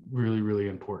really, really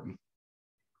important.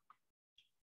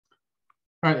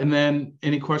 All right, and then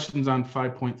any questions on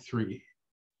 5.3?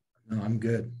 No, I'm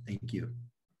good. Thank you.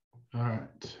 All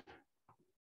right.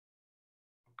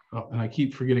 Oh, and I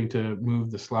keep forgetting to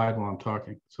move the slide while I'm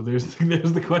talking. So there's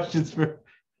the questions for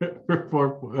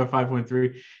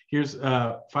 5.3. Here's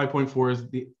 5.4 is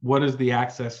what is the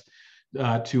access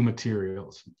to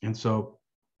materials? And so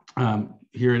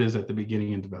here it is at the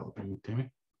beginning and developing. Tammy?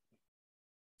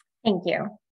 Thank you.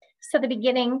 So the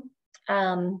beginning,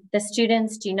 the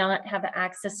students do not have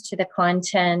access to the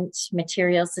content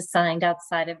materials assigned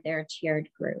outside of their tiered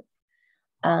group.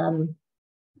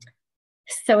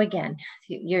 So again,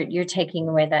 you're taking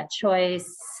away that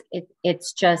choice.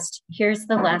 It's just, here's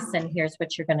the lesson, here's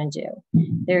what you're going to do.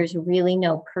 There's really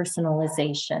no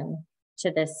personalization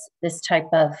to this type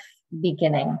of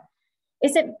beginning.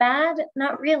 Is it bad?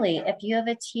 Not really. If you have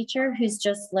a teacher who's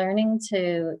just learning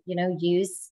to,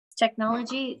 use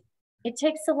technology, it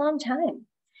takes a long time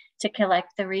to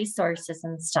collect the resources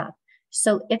and stuff.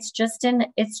 So it's just an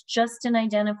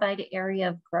identified area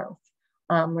of growth.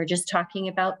 We're just talking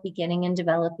about beginning and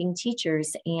developing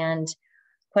teachers. And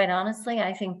quite honestly,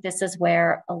 I think this is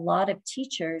where a lot of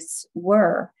teachers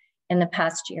were in the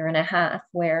past year and a half,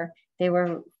 where they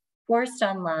were forced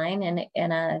online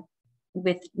and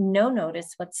with no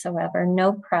notice whatsoever,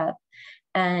 no prep.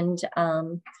 And,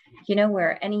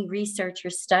 where any research or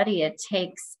study, it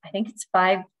takes, I think it's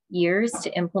 5 years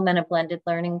to implement a blended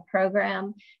learning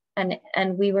program.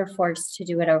 And we were forced to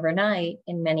do it overnight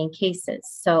in many cases.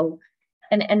 So,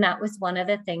 and that was one of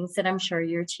the things that I'm sure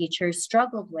your teachers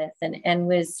struggled with and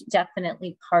was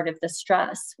definitely part of the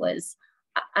stress was,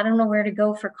 I don't know where to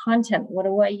go for content. What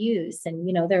do I use? And,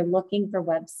 they're looking for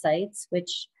websites,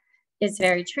 which is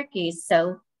very tricky.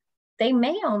 So they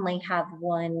may only have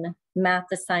one math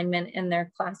assignment in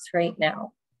their class right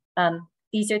now.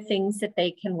 These are things that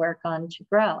they can work on to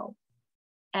grow.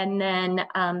 And then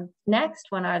next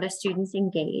one, are the students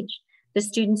engaged? The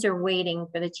students are waiting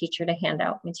for the teacher to hand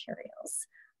out materials.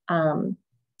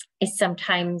 Is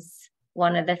sometimes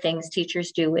one of the things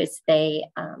teachers do is they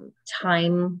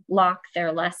time lock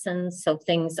their lessons, so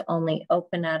things only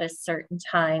open at a certain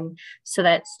time, so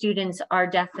that students are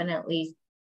definitely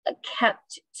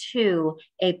kept to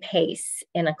a pace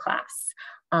in a class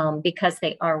because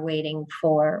they are waiting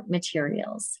for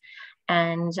materials.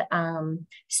 And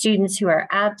students who are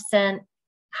absent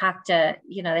have to,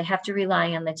 they have to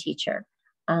rely on the teacher.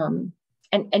 And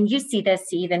you see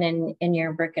this even in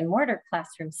your brick and mortar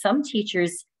classroom. Some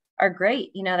teachers are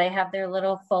great. They have their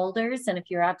little folders, and if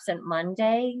you're absent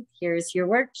Monday, here's your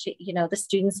worksheet. The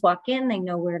students walk in, they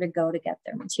know where to go to get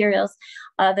their materials.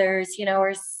 Others,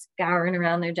 are scouring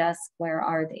around their desk. Where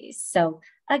are these? So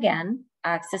again,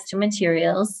 access to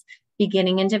materials,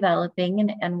 beginning and developing,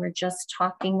 and we're just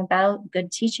talking about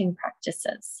good teaching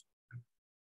practices.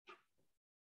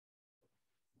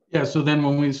 Yeah, so then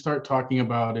when we start talking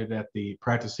about it at the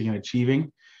practicing and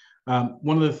achieving,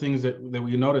 one of the things that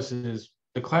we notice is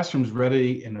the classroom's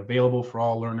ready and available for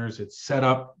all learners. It's set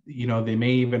up, they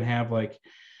may even have like,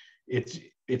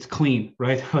 it's clean,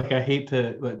 right? Like I hate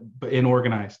to, but and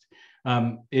organized.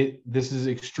 This is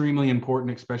extremely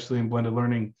important, especially in blended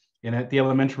learning. And at the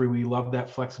elementary, we love that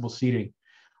flexible seating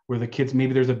where the kids,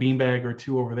 maybe there's a beanbag or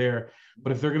two over there,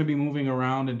 but if they're going to be moving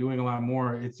around and doing a lot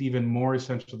more, it's even more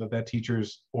essential that that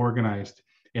teacher's organized.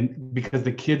 And because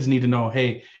the kids need to know,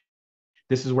 hey,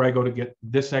 this is where I go to get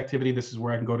this activity. This is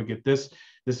where I can go to get this.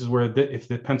 This is where, if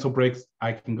the pencil breaks,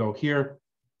 I can go here.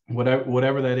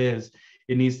 Whatever that is,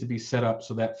 it needs to be set up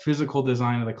so that physical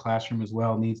design of the classroom as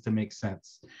well needs to make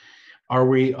sense. Are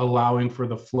we allowing for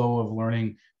the flow of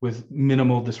learning with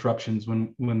minimal disruptions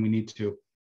when we need to?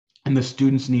 And the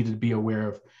students need to be aware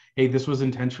of, hey, this was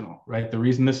intentional, right? The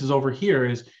reason this is over here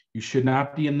is you should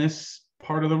not be in this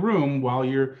part of the room while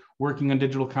you're working on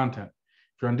digital content.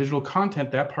 If you're on digital content,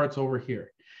 that part's over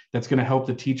here. That's going to help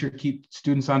the teacher keep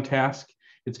students on task.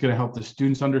 It's going to help the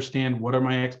students understand what are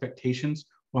my expectations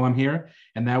while I'm here.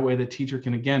 And that way the teacher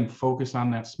can, again, focus on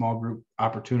that small group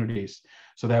opportunities.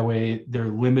 So that way they're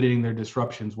limiting their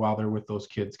disruptions while they're with those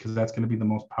kids, because that's going to be the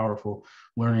most powerful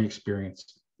learning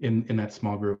experience in that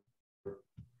small group.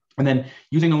 And then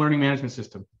using a learning management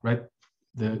system, right?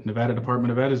 The Nevada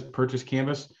Department of Ed has purchased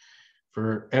Canvas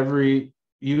for every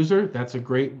user. That's a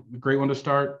great one to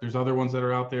start. There's other ones that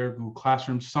are out there, Google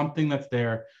Classroom, something that's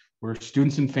there where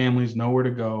students and families know where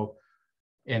to go,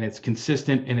 and it's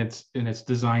consistent and it's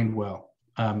designed well.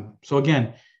 So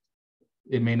again,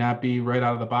 it may not be right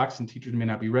out of the box and teachers may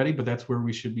not be ready, but that's where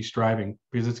we should be striving,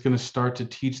 because it's going to start to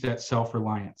teach that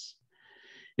self-reliance.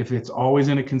 If it's always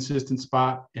in a consistent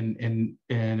spot and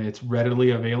it's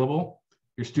readily available,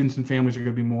 your students and families are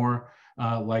going to be more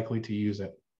likely to use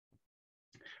it.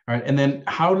 All right, and then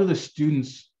how do the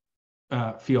students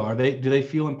feel? Do they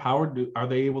feel empowered? Are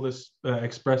they able to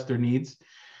express their needs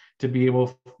to be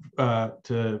able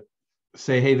to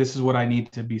say, hey, this is what I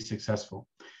need to be successful?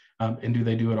 And do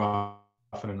they do it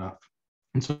often enough?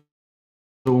 And so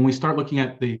when we start looking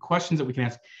at the questions that we can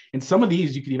ask, and some of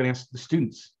these you could even ask the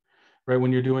students, right?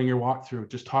 When you're doing your walkthrough,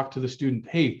 just talk to the student.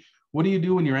 Hey, what do you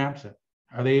do when you're absent?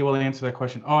 Are they able to answer that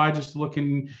question? Oh, I just look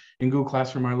in Google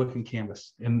Classroom, or I look in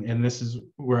Canvas, and this is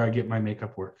where I get my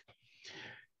makeup work.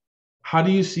 How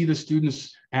do you see the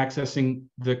students accessing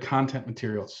the content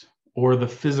materials or the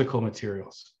physical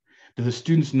materials? Do the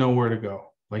students know where to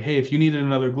go? Like, hey, if you needed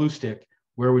another glue stick,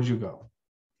 where would you go?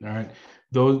 All right.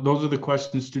 Those are the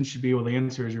questions students should be able to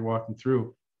answer as you're walking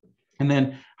through. And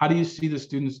then how do you see the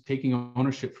students taking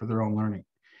ownership for their own learning?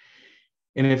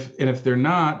 And if they're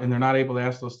not, and they're not able to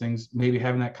ask those things, maybe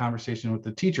having that conversation with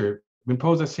the teacher, when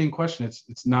pose that same question,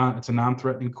 it's a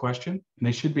non-threatening question, and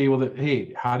they should be able to,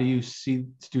 hey, how do you see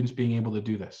students being able to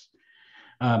do this?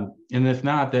 And if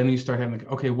not, then you start having,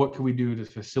 okay, what can we do to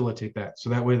facilitate that? So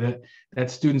that way that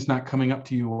student's not coming up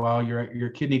to you while you're at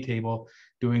your kidney table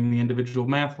doing the individual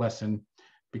math lesson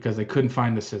because they couldn't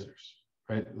find the scissors,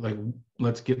 right? Like,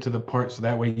 let's get to the part so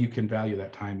that way you can value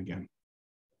that time again.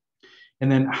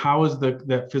 And then how is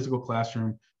that physical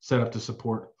classroom set up to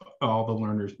support all the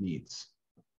learners' needs?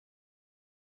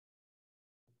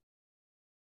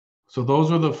 So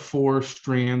those are the 4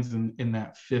 strands in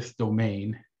that 5th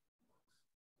domain.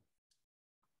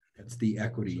 That's the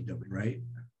equity domain, right?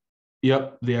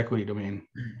 Yep, the equity domain.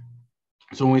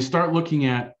 So when we start looking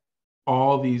at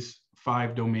all these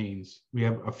 5 domains, we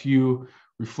have a few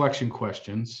reflection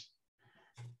questions.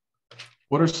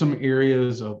 What are some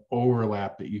areas of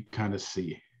overlap that you kind of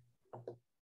see?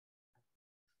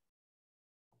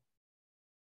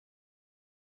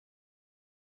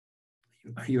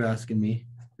 Are you asking me?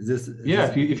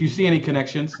 If you see any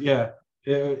connections, yeah.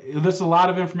 There's a lot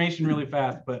of information really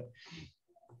fast, but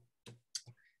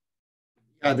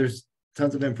yeah, there's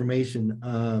tons of information.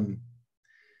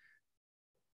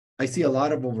 I see a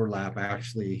lot of overlap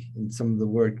actually in some of the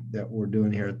work that we're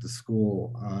doing here at the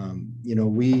school.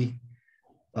 We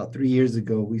about 3 years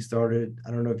ago, we started,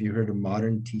 I don't know if you heard of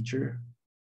Modern Teacher.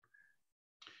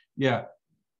 Yeah.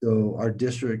 So our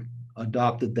district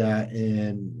adopted that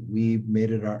and we made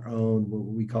it our own, what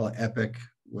we call it EPIC,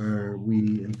 where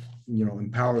we,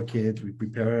 empower kids, we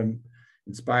prepare them,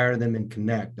 inspire them, and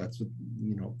connect. That's what,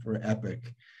 for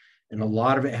EPIC. And a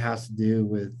lot of it has to do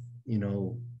with,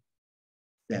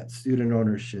 that student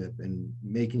ownership and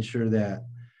making sure that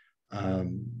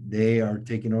they are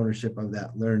taking ownership of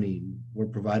that learning. We're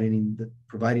providing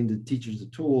the teachers the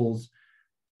tools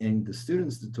and the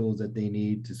students the tools that they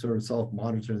need to sort of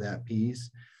self-monitor that piece.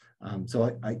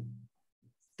 So I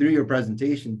through your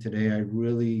presentation today,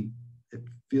 it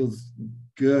feels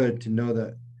good to know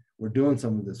that we're doing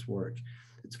some of this work.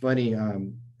 It's funny, how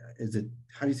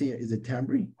do you say it? Is it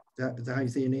timbre? Is that how you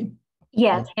say your name?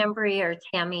 Yeah, Tambry or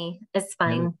Tammy is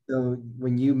fine. And so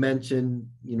when you mentioned,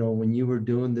 when you were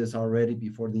doing this already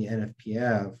before the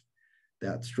NFPF,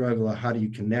 that struggle of how do you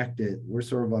connect it, we're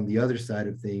sort of on the other side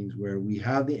of things where we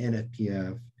have the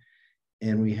NFPF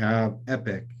and we have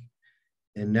EPIC.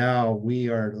 And now we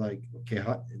are like, okay,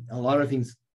 a lot of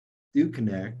things do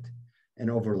connect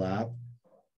and overlap,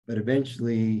 but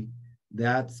eventually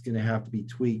that's going to have to be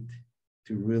tweaked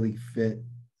to really fit,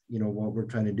 what we're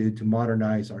trying to do to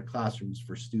modernize our classrooms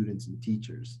for students and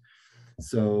teachers.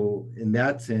 So in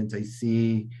that sense, I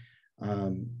see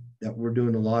that we're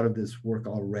doing a lot of this work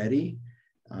already.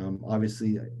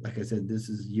 Obviously, like I said, this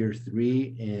is year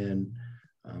 3, and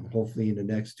hopefully in the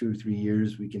next 2 or 3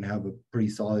 years, we can have a pretty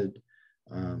solid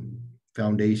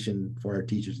foundation for our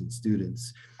teachers and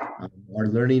students. Our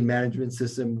learning management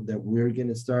system that we're going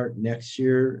to start next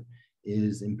year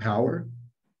is Empower.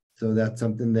 So that's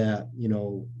something that,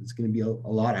 it's going to be a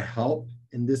lot of help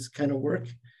in this kind of work.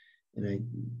 And I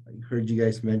heard you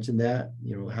guys mention that,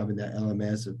 having that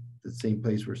LMS at the same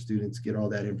place where students get all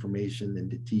that information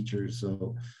and the teachers.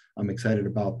 So I'm excited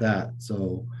about that.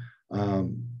 So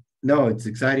no, it's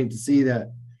exciting to see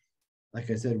that, like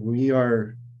I said, we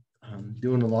are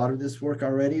doing a lot of this work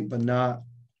already, but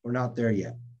we're not there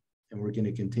yet. And we're going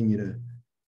to continue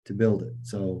to build it.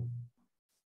 So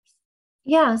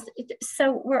yes,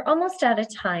 so we're almost out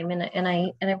of time, and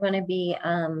I want to be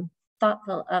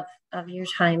thoughtful of your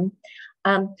time.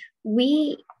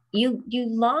 You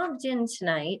logged in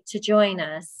tonight to join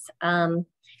us,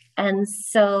 and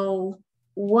so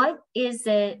what is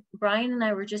it? Brian and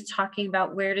I were just talking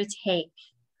about where to take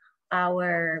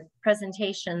our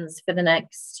presentations for the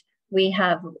next. We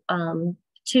have 2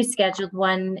 scheduled,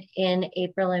 one in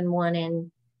April and one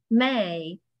in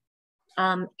May.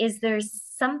 Is there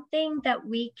something that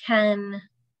we can,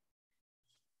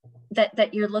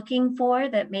 that you're looking for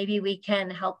that maybe we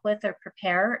can help with or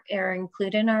prepare or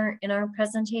include in our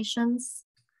presentations?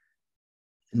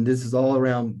 And this is all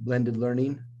around blended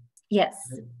learning? Yes.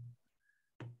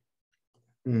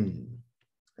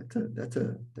 That's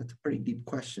a pretty deep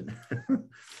question.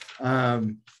 Well,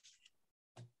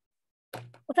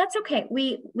 that's okay.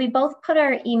 We both put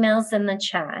our emails in the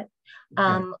chat.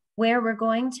 Okay. Where we're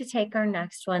going to take our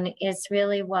next one is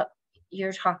really what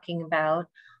you're talking about.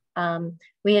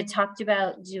 We had talked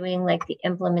about doing like the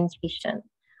implementation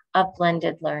of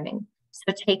blended learning.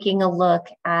 So taking a look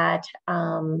at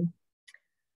how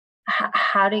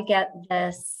to get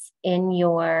this in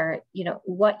your,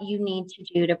 what you need to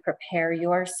do to prepare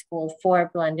your school for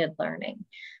blended learning.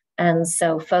 And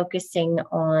so focusing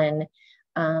on,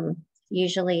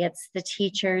 usually it's the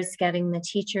teachers, getting the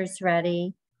teachers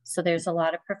ready. So there's a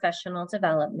lot of professional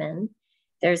development.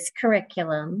 There's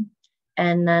curriculum.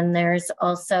 And then there's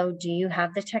also, do you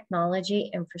have the technology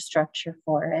infrastructure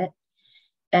for it?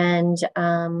 And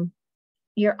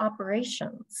your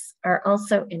operations are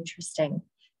also interesting.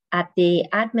 At the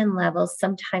admin level,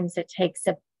 sometimes it takes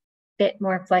a bit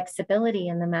more flexibility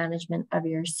in the management of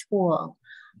your school.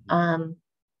 And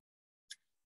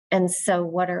so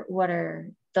what are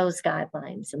those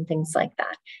guidelines and things like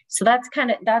that? So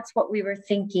that's what we were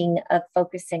thinking of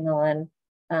focusing on.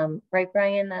 Right,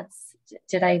 Brian?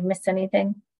 Did I miss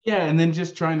anything? Yeah, and then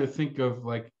just trying to think of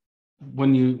like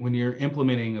when you're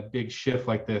implementing a big shift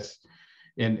like this,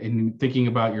 and thinking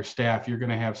about your staff, you're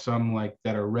going to have some like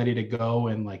that are ready to go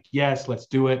and like, yes, let's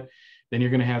do it. Then you're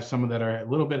going to have some that are a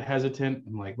little bit hesitant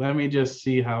and like, let me just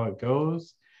see how it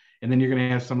goes. And then you're going to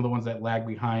have some of the ones that lag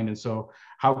behind. And so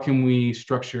how can we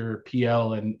structure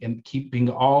PL and keeping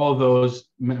all of those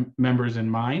members in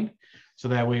mind, so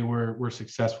that way we're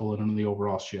successful in the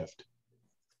overall shift?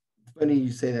 Funny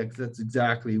you say that, because that's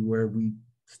exactly where we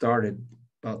started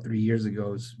about 3 years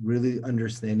ago, is really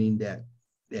understanding that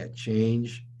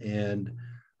change and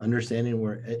understanding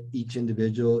where each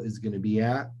individual is going to be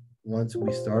at once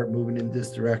we start moving in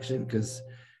this direction, because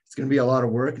it's going to be a lot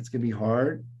of work. It's going to be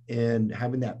hard, and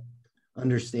having that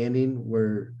understanding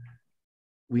where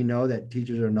we know that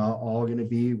teachers are not all going to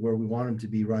be where we want them to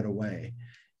be right away,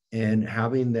 and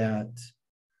having that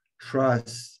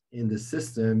trust in the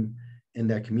system and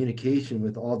that communication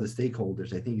with all the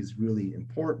stakeholders, I think is really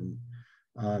important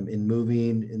in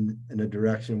moving in a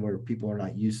direction where people are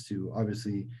not used to.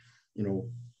 Obviously,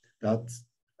 that's,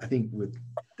 I think with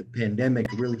the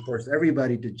pandemic, really forced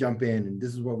everybody to jump in, and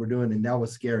this is what we're doing. And that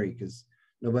was scary because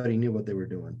nobody knew what they were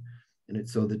doing. And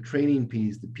so the training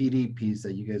piece, the PD piece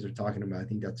that you guys are talking about, I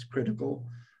think that's critical.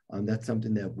 That's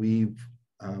something that we've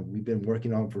been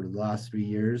working on for the last 3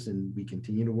 years, and we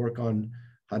continue to work on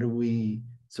how do we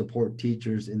support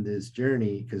teachers in this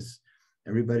journey, because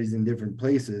everybody's in different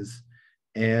places.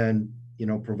 And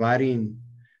providing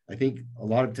I think a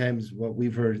lot of times what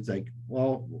we've heard is like,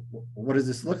 well, what does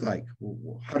this look like?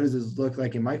 How does this look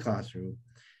like in my classroom?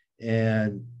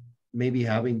 And maybe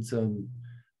having some,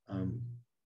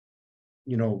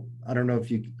 you know, I don't know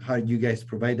if how you guys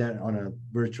provide that on a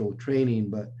virtual training,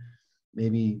 but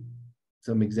maybe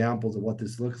some examples of what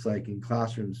this looks like in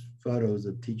classrooms, photos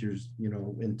of teachers, you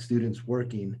know, and students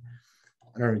working.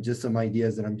 I don't know, just some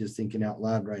ideas that I'm just thinking out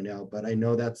loud right now, but I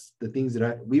know that's the things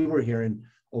that we were hearing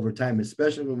over time,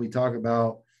 especially when we talk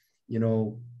about, you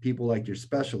know, people like your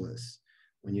specialists.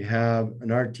 When you have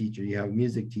an art teacher, you have a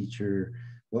music teacher,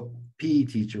 what PE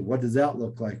teacher, what does that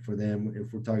look like for them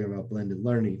if we're talking about blended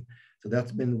learning? So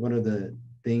that's been one of the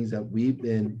things that we've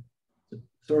been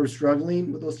sort of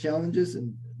struggling with those challenges.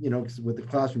 And, you know, with the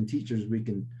classroom teachers,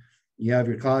 you have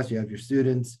your class, you have your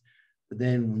students, but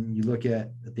then when you look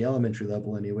at the elementary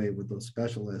level anyway, with those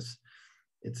specialists,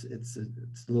 it's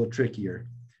a little trickier.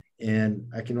 And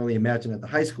I can only imagine at the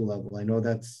high school level. I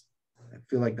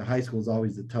feel like the high school is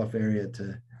always the tough area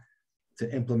to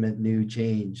implement new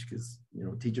change, because, you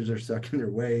know, teachers are stuck in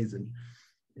their ways, and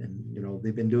you know,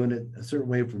 they've been doing it a certain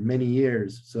way for many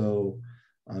years. So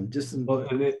sorry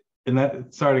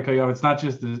to cut you off. It's not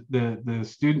just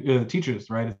the teachers,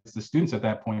 right? It's the students at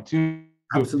that point too.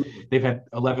 Absolutely. They've had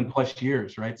 11 plus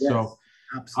years, right? Yes, so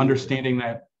absolutely. Understanding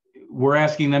that we're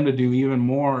asking them to do even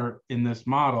more in this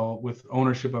model with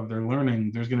ownership of their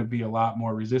learning, there's going to be a lot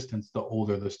more resistance the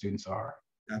older the students are.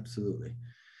 Absolutely.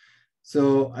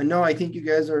 So I think you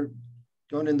guys are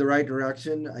going in the right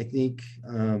direction. I think,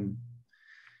 I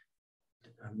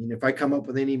mean, if I come up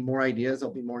with any more ideas,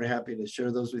 I'll be more than happy to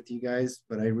share those with you guys,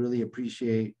 but I really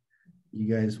appreciate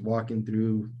you guys walking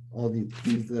through all the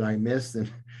things that I missed,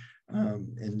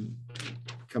 and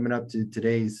coming up to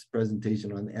today's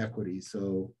presentation on equity.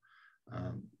 So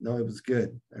no, it was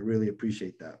good. I really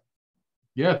appreciate that.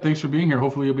 Yeah, thanks for being here.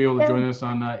 Hopefully you'll be able to join us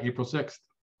on April 6th.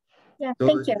 Yeah, so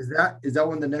thank you. Is that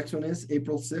when the next one is?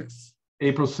 April 6th?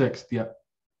 April 6th, yep.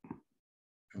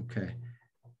 Okay.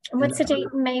 What's the date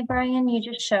in May, Brian? You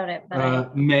just showed it.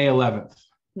 But May 11th.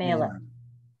 May 11th.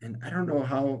 And I don't know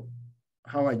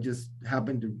how I just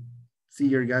happened to see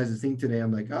your guys' thing today.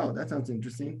 I'm like, oh, that sounds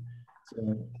interesting.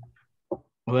 So,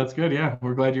 well, that's good. Yeah,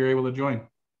 we're glad you're able to join.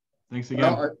 Thanks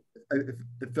again. Well,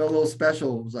 it felt a little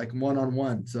special. It was like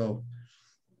one-on-one, so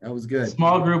that was good.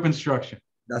 Small group instruction.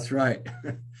 That's right.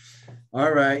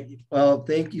 All right. Well,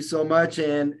 thank you so much.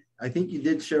 And I think you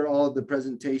did share all of the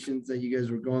presentations that you guys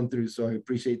were going through, so I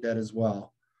appreciate that as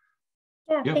well.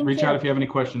 Yeah, yep, reach out if you have any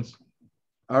questions.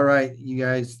 All right, you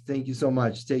guys, thank you so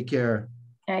much. Take care.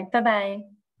 All right, bye-bye.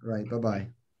 All right, bye-bye.